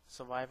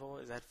survival,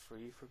 is that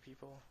free for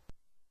people?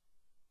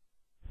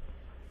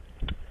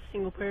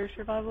 Single player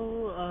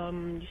survival,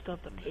 you still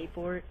have to pay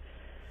for it.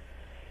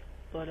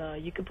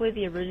 But you can play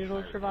the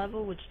original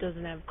survival, which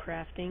doesn't have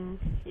crafting.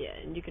 Yeah,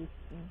 and you can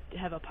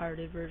have a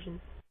pirated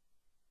version.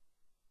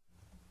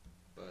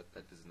 But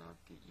that does not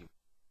get you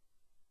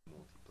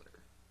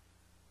multiplayer.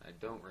 I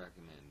don't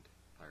recommend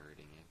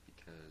pirating it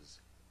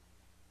because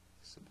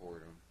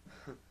support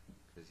him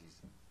because he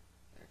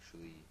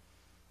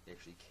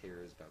actually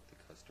cares about the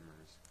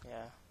customers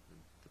Yeah. and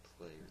the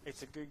players.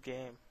 It's a good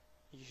game.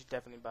 You should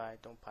definitely buy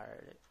it. Don't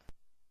pirate it.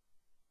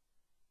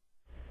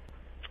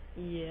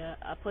 Yeah,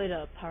 I played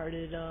a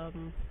pirated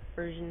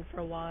version for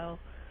a while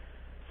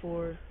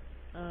before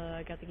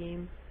I got the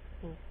game.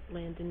 Well,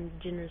 Landon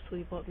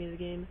generously bought me the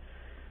game.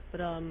 But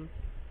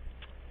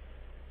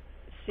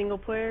single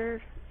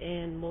player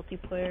and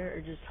multiplayer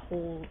are just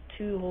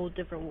two whole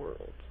different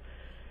worlds.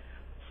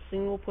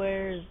 Single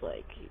player is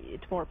like,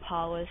 it's more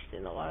polished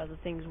and a lot of the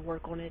things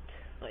work on it,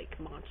 like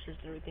monsters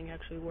and everything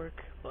actually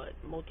work. But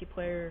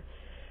multiplayer,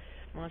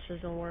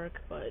 monsters don't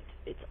work, but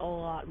it's a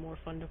lot more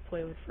fun to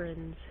play with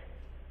friends.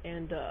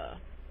 And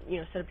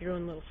set up your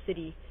own little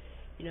city,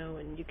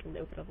 and you can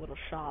open up little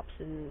shops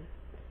and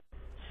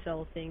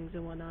sell things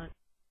and whatnot.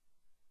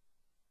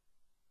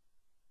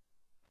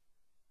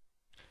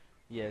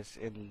 Yes,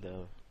 in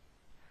the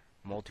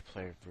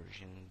multiplayer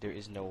version, there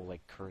is no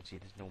like currency,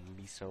 there's no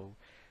miso.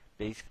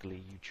 Basically,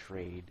 you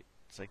trade.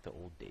 It's like the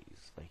old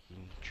days. Like you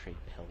can trade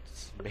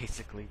pelts,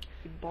 basically.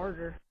 You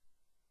barter.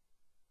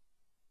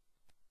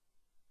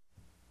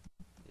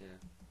 Yeah.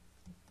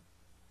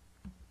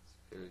 It's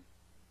very.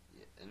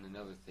 Yeah. And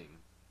another thing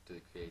to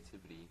the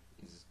creativity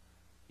is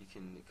you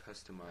can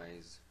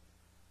customize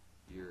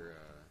your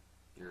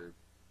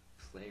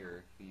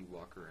player who you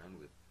walk around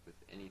with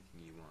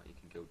anything you want. You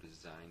can go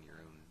design your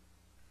own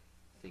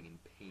thing in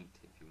Paint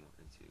if you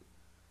wanted to.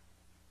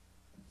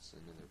 It's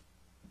another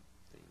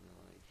thing I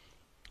like.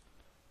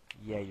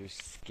 Yeah, your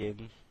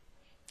skin.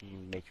 You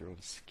can make your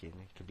own skin.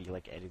 It could be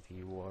like anything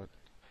you want.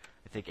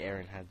 I think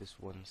Aaron had this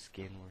one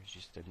skin where it's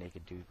just a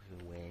naked dude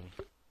with a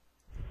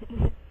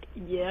wang.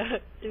 Yeah,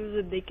 it was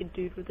a naked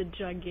dude with a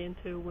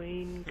giganto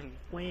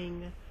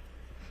wang.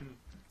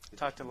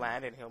 Talk to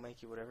Landon, he'll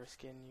make you whatever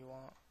skin you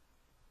want.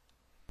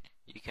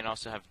 You can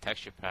also have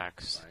texture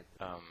packs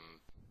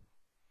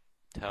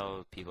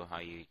tell people how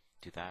you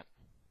do that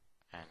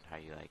and how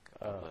you like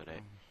upload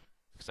it?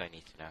 Because I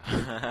need to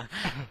know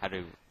how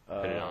to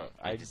put it on.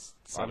 I just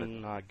saw that.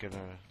 I'm not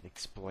gonna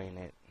explain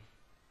it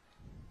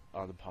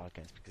on the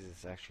podcast because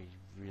it's actually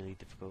really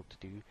difficult to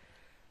do.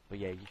 But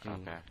yeah, you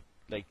can Okay.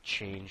 like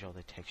change all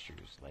the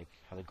textures, like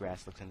how the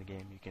grass looks in the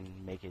game. You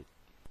can make it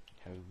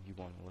how you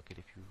want to look at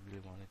it if you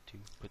really wanted to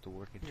put the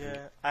work into it.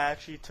 Yeah, I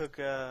actually took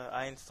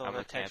I installed I'm a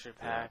looking at texture the-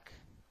 pack,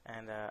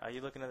 and are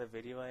you looking at the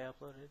video I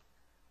uploaded?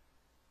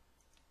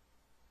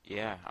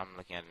 Yeah, I'm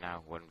looking at it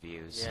now. 1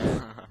 views.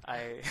 Yeah,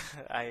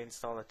 I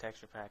installed a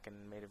texture pack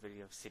and made a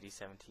video of City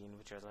 17,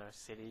 which is our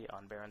city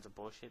on Barons of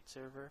Bullshit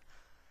server.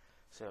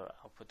 So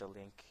I'll put the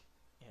link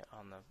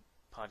on the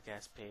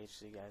podcast page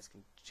so you guys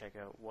can check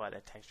out what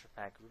a texture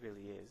pack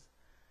really is.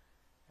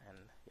 And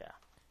yeah.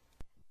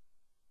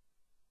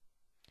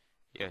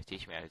 Yeah,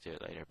 teach me how to do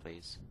it later,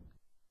 please.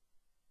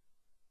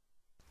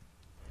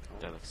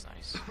 That looks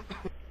nice.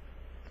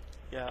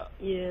 Yeah.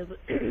 Yeah,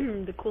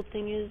 the cool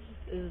thing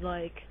is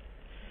like,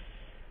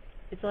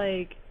 it's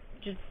like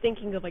just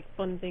thinking of like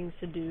fun things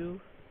to do.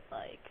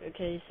 Like,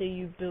 okay, say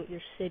you built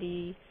your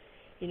city,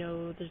 you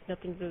know, there's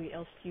nothing really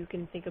else you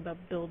can think about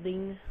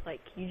building.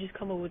 Like, you just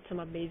come up with some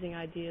amazing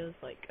ideas.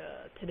 Like,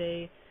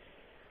 today,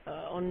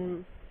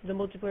 on the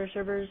multiplayer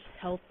servers,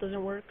 health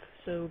doesn't work,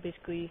 so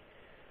basically,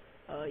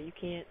 you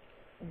can't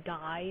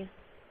die.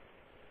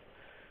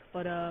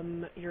 But,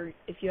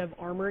 if you have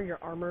armor, your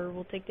armor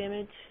will take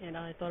damage, and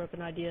I thought up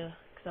an idea,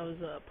 because I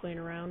was, playing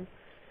around.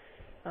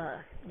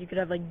 You could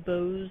have, like,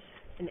 bows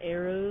and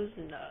arrows,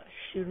 and,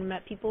 shoot them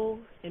at people,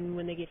 and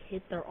when they get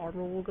hit, their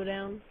armor will go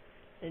down,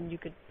 and you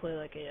could play,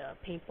 like, a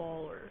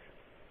paintball or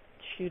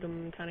shoot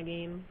 'em kind of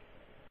game.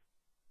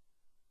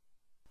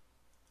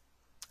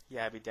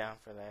 Yeah, I'd be down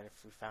for that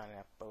if we found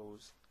enough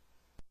bows.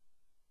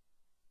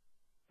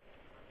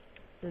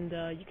 And,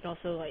 you can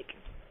also, like,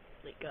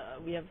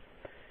 we have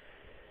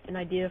an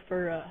idea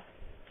for a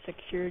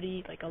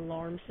security, like,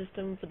 alarm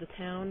system for the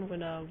town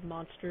when,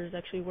 monsters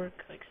actually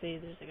work. Like, say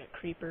there's, like, a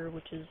creeper,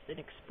 which is an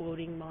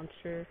exploding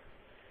monster,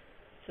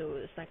 so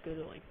it's not good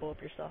to, like, blow up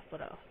your stuff, but,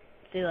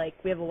 say, like,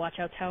 we have a watch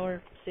out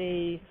tower,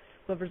 say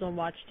whoever's on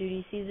watch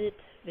duty sees it,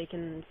 they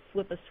can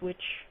flip a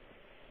switch,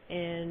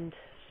 and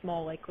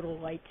small, like, little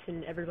lights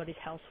in everybody's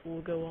house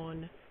will go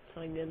on,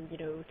 telling them, you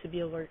know, to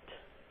be alert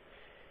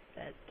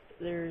that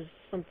there's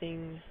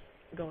something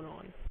going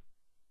on.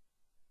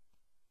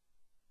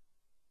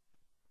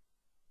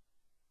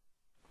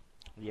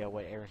 Yeah,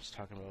 what Aaron's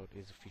talking about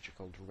is a feature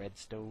called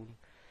Redstone.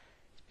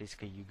 It's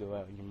basically you go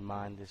out and you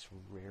mine this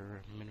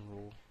rare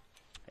mineral,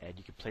 and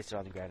you can place it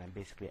on the ground and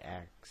basically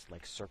acts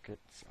like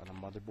circuits on a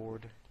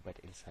motherboard, but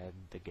inside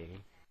the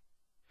game.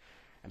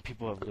 And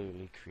people have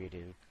literally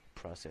created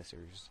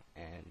processors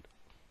and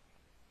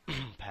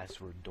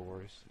password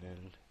doors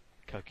and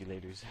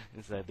calculators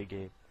inside the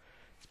game.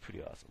 It's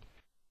pretty awesome.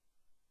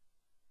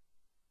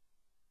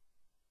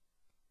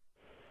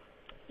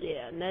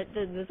 Yeah, and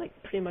that's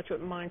like pretty much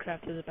what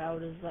Minecraft is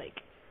about, is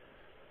like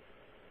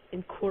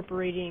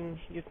incorporating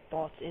your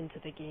thoughts into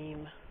the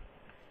game.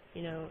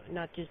 You know,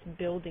 not just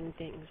building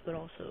things, but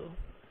also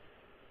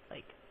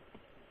like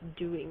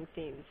doing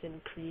things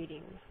and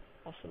creating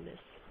awesomeness.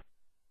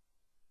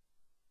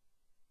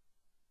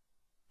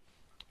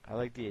 I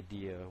like the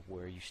idea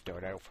where you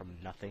start out from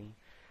nothing.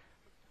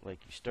 Like,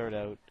 you start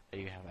out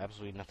and you have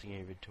absolutely nothing in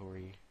your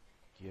inventory.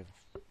 You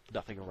have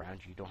nothing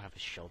around you. You don't have a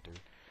shelter.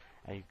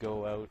 And you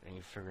go out and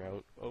you figure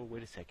out, oh,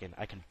 wait a second,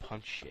 I can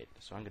punch shit.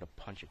 So I'm going to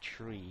punch a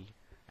tree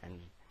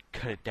and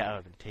cut it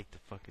down and take the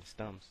fucking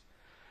stumps.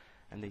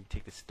 And then you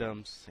take the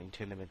stumps and you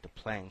turn them into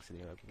planks, and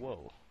you're like,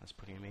 whoa, that's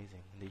pretty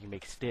amazing. And then you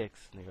make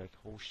sticks, and you're like,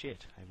 oh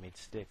shit, I made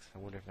sticks. I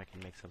wonder if I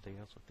can make something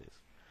else with this.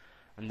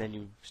 And then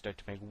you start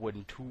to make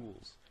wooden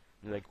tools.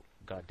 And you're like,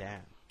 god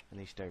damn. And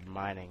then you start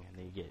mining, and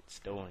then you get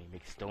stone, and you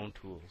make stone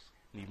tools.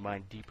 And you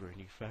mine deeper, and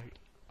you find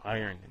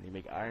iron, and you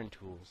make iron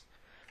tools.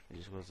 It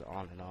just goes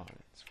on and on.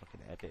 It's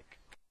fucking epic.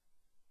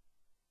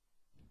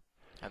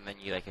 And then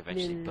you like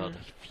eventually build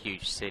a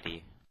huge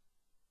city.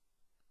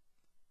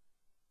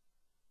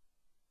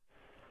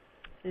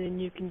 And then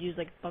you can use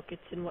like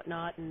buckets and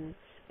whatnot, and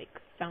make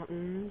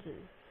fountains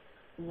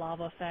and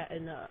lava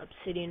and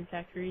obsidian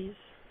factories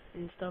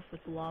and stuff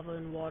with lava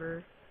and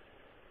water.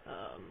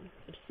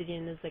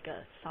 Obsidian is like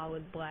a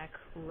solid black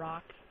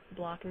rock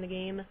block in the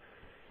game,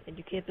 and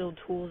you can't build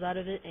tools out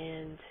of it.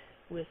 And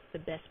with the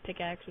best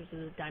pickaxe, which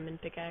is a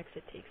diamond pickaxe,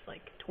 it takes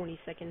like 20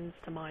 seconds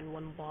to mine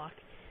one block,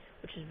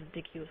 which is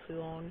ridiculously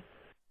long.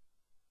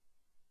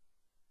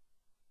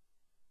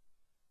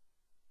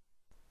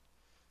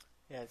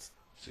 Yeah, it's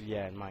So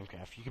yeah, in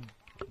Minecraft, you can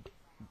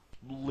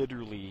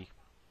literally,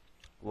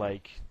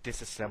 like,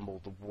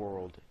 disassemble the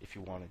world if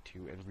you wanted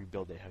to and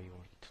rebuild it how you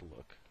want it to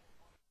look.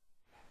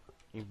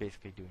 You can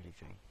basically do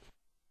anything.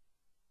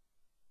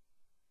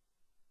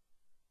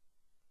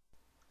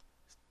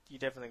 you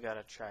definitely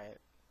gotta try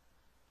it.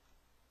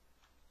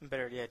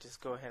 Better yet,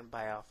 just go ahead and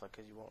buy Alpha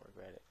because you won't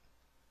regret it.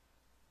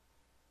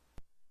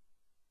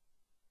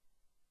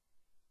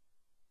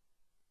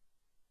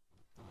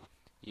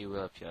 You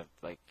will if you have,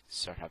 like,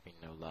 start having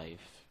no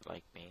life,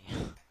 like me.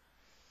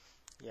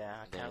 Yeah,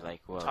 Then kind you're of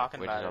like, well, talking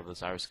where about did all it.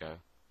 those hours go?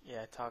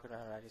 Yeah, talking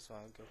about it, I just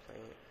want to go play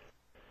it.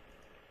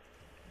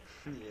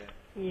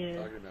 Yeah. Yeah.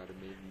 Talking about it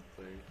made me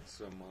play,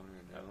 so I'm on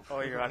it now.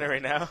 Oh, you're on it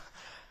right now?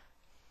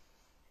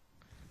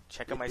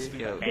 Check out my Yo,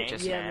 speed of bank,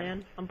 just- Yeah,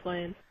 man. I'm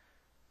playing.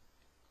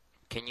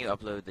 Can you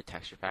upload the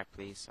texture pack,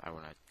 please? I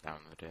want to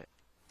download it.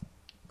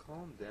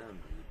 Calm down,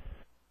 dude.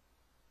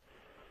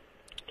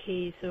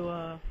 Okay,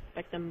 so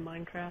back to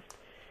Minecraft.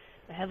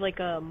 I have like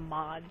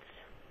mods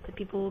that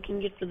people can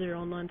get for their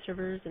online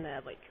servers, and they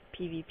have like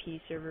PvP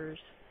servers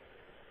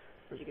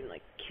where you can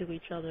like kill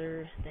each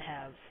other. They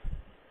have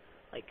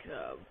like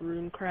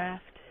RuneCraft,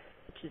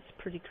 which is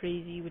pretty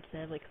crazy, which they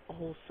have like a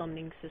whole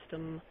summoning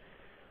system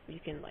where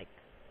you can like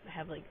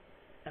have like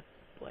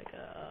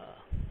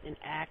an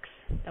axe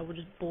that will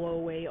just blow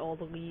away all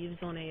the leaves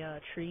on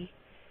a tree,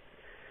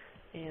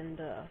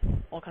 and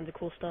all kinds of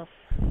cool stuff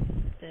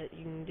that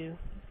you can do.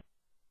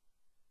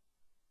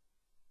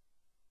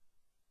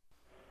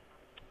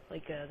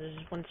 Like, there's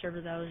this one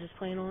server that I was just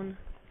playing on.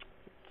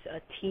 It's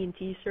a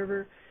TNT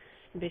server.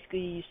 And basically,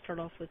 you start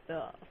off with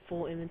a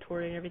full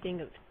inventory and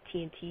everything of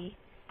TNT,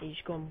 and you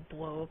just go and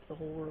blow up the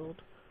whole world.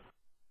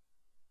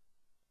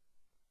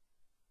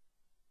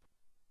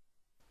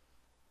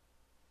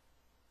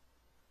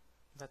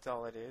 That's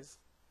all it is.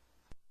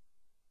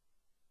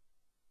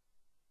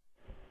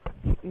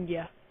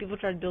 Yeah, people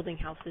tried building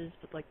houses,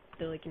 but like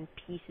they're like in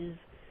pieces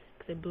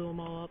because they blew them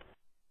all up.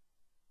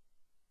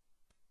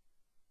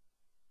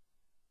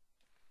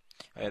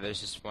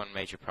 There's just one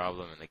major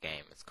problem in the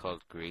game. It's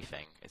called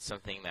griefing. It's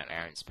something that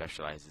Aaron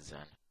specializes in.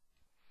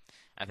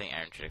 I think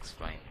Aaron should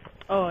explain.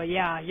 Oh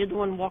yeah, you're the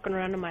one walking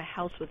around in my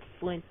house with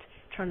flint,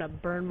 trying to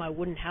burn my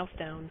wooden house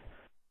down.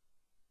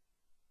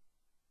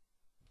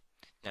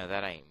 No,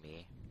 that ain't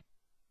me.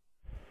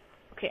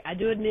 Okay, I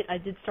do admit I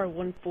did start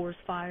one forest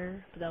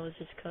fire, but that was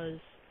just because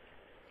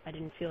I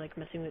didn't feel like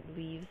messing with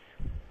leaves.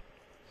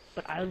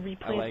 But I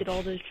replanted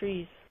all those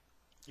trees.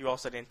 You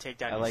also didn't take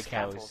down I your like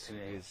how scaffold as soon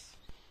today. as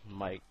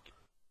Mike.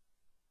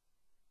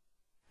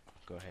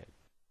 Go ahead.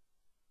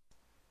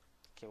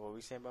 Okay, what were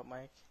we saying about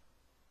Mike?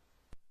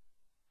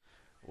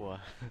 Well,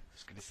 I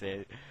was gonna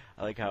say,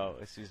 I like how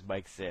as soon as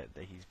Mike said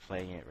that he's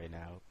playing it right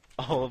now,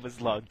 all of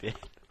us logged in.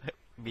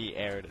 Me,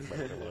 Aaron, and Mike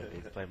are logged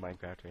in to play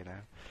Minecraft right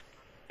now.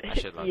 I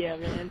should log Yeah,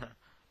 in. man.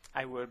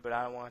 I would, but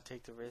I don't want to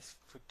take the risk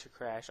to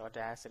crash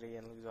Audacity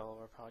and lose all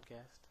of our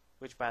podcast.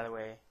 Which, by the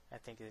way, I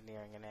think is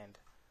nearing an end.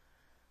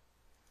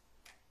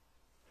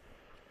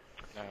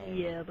 No.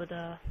 Yeah, but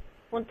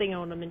one thing I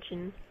want to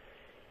mention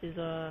is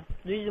the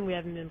reason we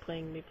haven't been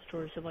playing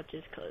MapleStory so much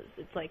is because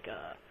it's like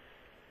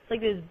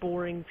this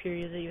boring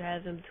period that you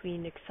have in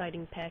between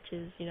exciting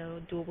patches. You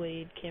know, Dual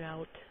Blade came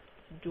out,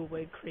 Dual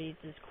Blade craze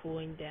is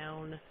cooling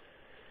down.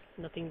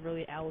 Nothing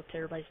really out.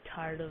 Everybody's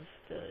tired of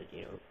the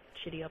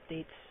shitty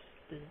updates,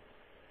 the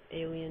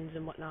aliens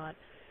and whatnot.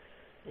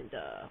 And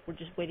we're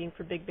just waiting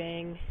for Big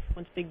Bang.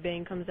 Once Big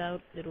Bang comes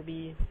out, it'll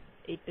be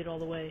 8-bit all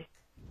the way.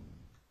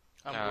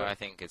 I'm No, good. I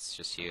think it's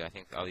just you. I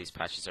think all these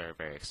patches are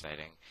very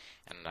exciting,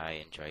 and I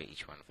enjoy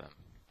each one of them.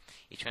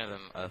 Each one of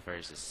them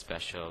offers a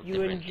special, You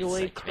different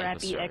enjoy insight to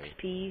crappy MapleStory.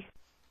 XP?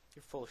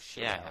 You're full of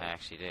shit. Yeah, Alex. I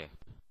actually do.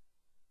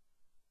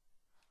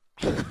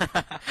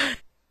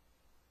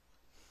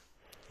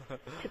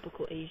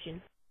 Typical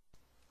Asian.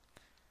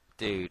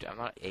 Dude, I'm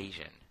not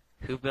Asian.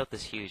 Who built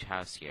this huge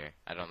house here?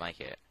 I don't like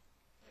it.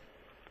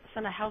 It's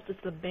not a house, it's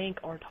the bank,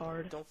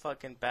 Artard. Don't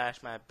fucking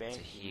bash my bank, a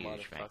you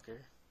huge bank. motherfucker.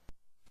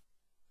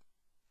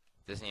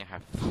 Doesn't even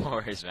have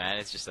floors, man.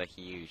 It's just a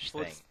huge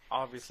Well, thing. it's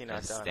obviously No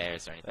not done.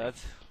 stairs or anything.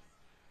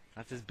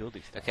 That's his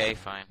building style. Okay,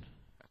 fine.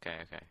 Okay.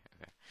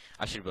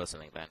 I should build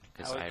something then, I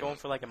because was I going don't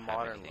for like a have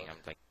modern anything.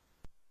 look.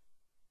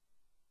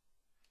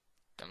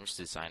 I'm just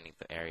designing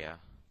the area,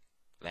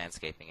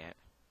 landscaping it.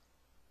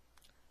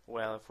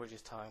 Well, if we're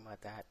just talking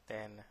about that,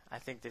 then I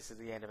think this is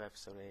the end of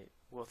episode 8.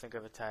 We'll think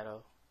of a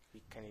title.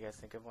 Can you guys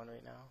think of one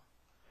right now?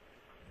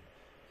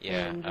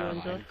 Yeah. And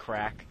joins us.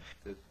 Crack.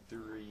 The 3...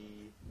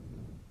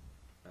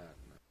 I don't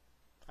know.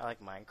 I like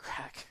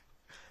Minecraft.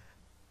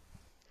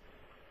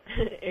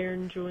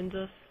 Aaron joins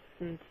us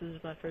since this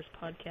is my first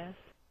podcast.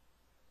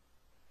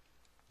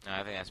 No,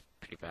 I think that's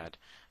pretty bad.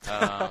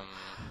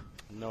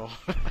 No.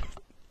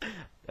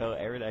 Oh,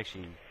 Aaron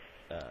actually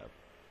talked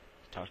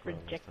about all this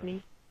Reject stuff.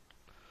 me.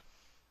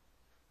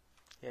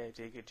 Yeah, you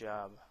did a good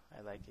job.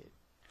 I like it.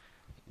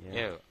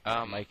 Yeah.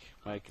 Yo,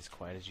 Mike is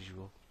quiet as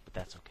usual, but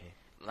that's okay.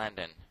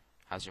 Landon,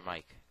 how's your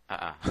mic?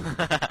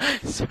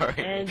 Sorry.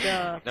 And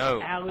No,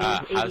 Allie's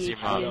how's your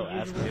ADHD mom?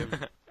 as Ask usual.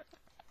 him.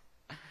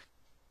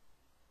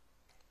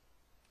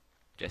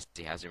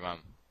 Jesse, how's your mom?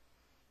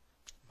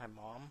 My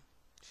mom?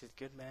 She's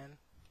good, man.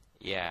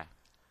 Yeah.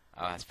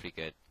 Oh, that's pretty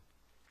good.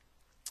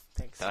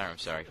 Thanks. Tell her I'm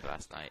sorry for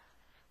last night.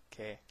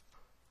 Okay.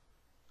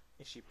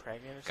 Is she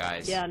pregnant or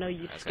Guys. Yeah, I know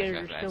you Guys, scared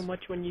guys, her so guys.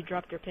 much when you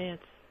dropped your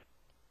pants.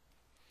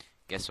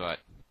 Guess what?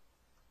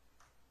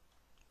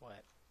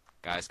 What?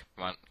 Guys,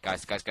 come on.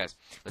 Guys.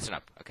 Listen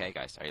up. Okay,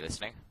 guys. Are you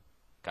listening?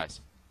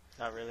 Guys.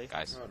 Not really.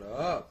 Guys. Shut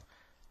up!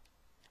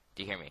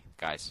 Do you hear me?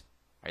 Guys,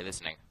 are you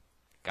listening?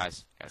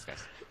 Guys. Listen.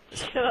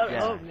 Shut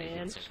Yeah. up, You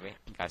man. listen to me?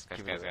 Guys.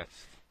 Give it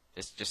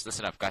a Just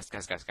listen up. Guys.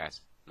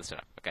 Listen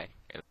up, okay?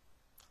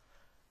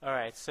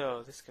 Alright,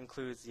 so this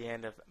concludes the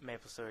end of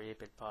Maple Story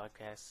 8-Bit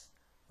Podcast.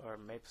 Or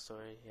Maple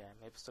Story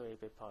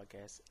 8-Bit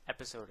Podcast,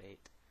 Episode 8.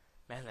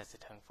 Man, that's a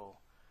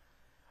tongueful.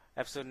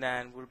 Episode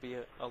 9 will be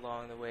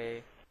along the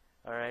way.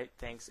 Alright,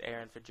 thanks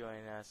Aaron for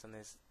joining us on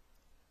this,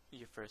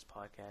 your first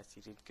podcast.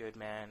 You did good,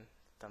 man.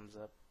 Thumbs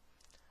up.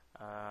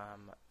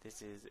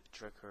 This is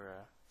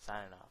Dracura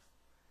signing off.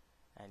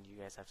 And you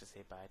guys have to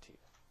say bye too.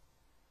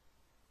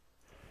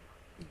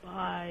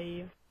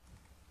 Bye.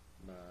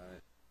 Bye.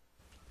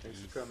 Thanks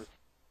for coming.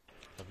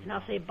 Love you, Now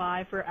Mom. say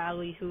bye for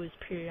Allie, who is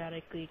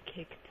periodically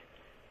kicked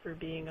for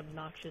being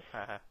obnoxious.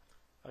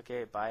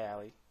 Okay, bye,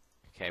 Allie.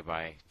 Okay,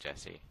 bye,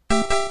 Jesse.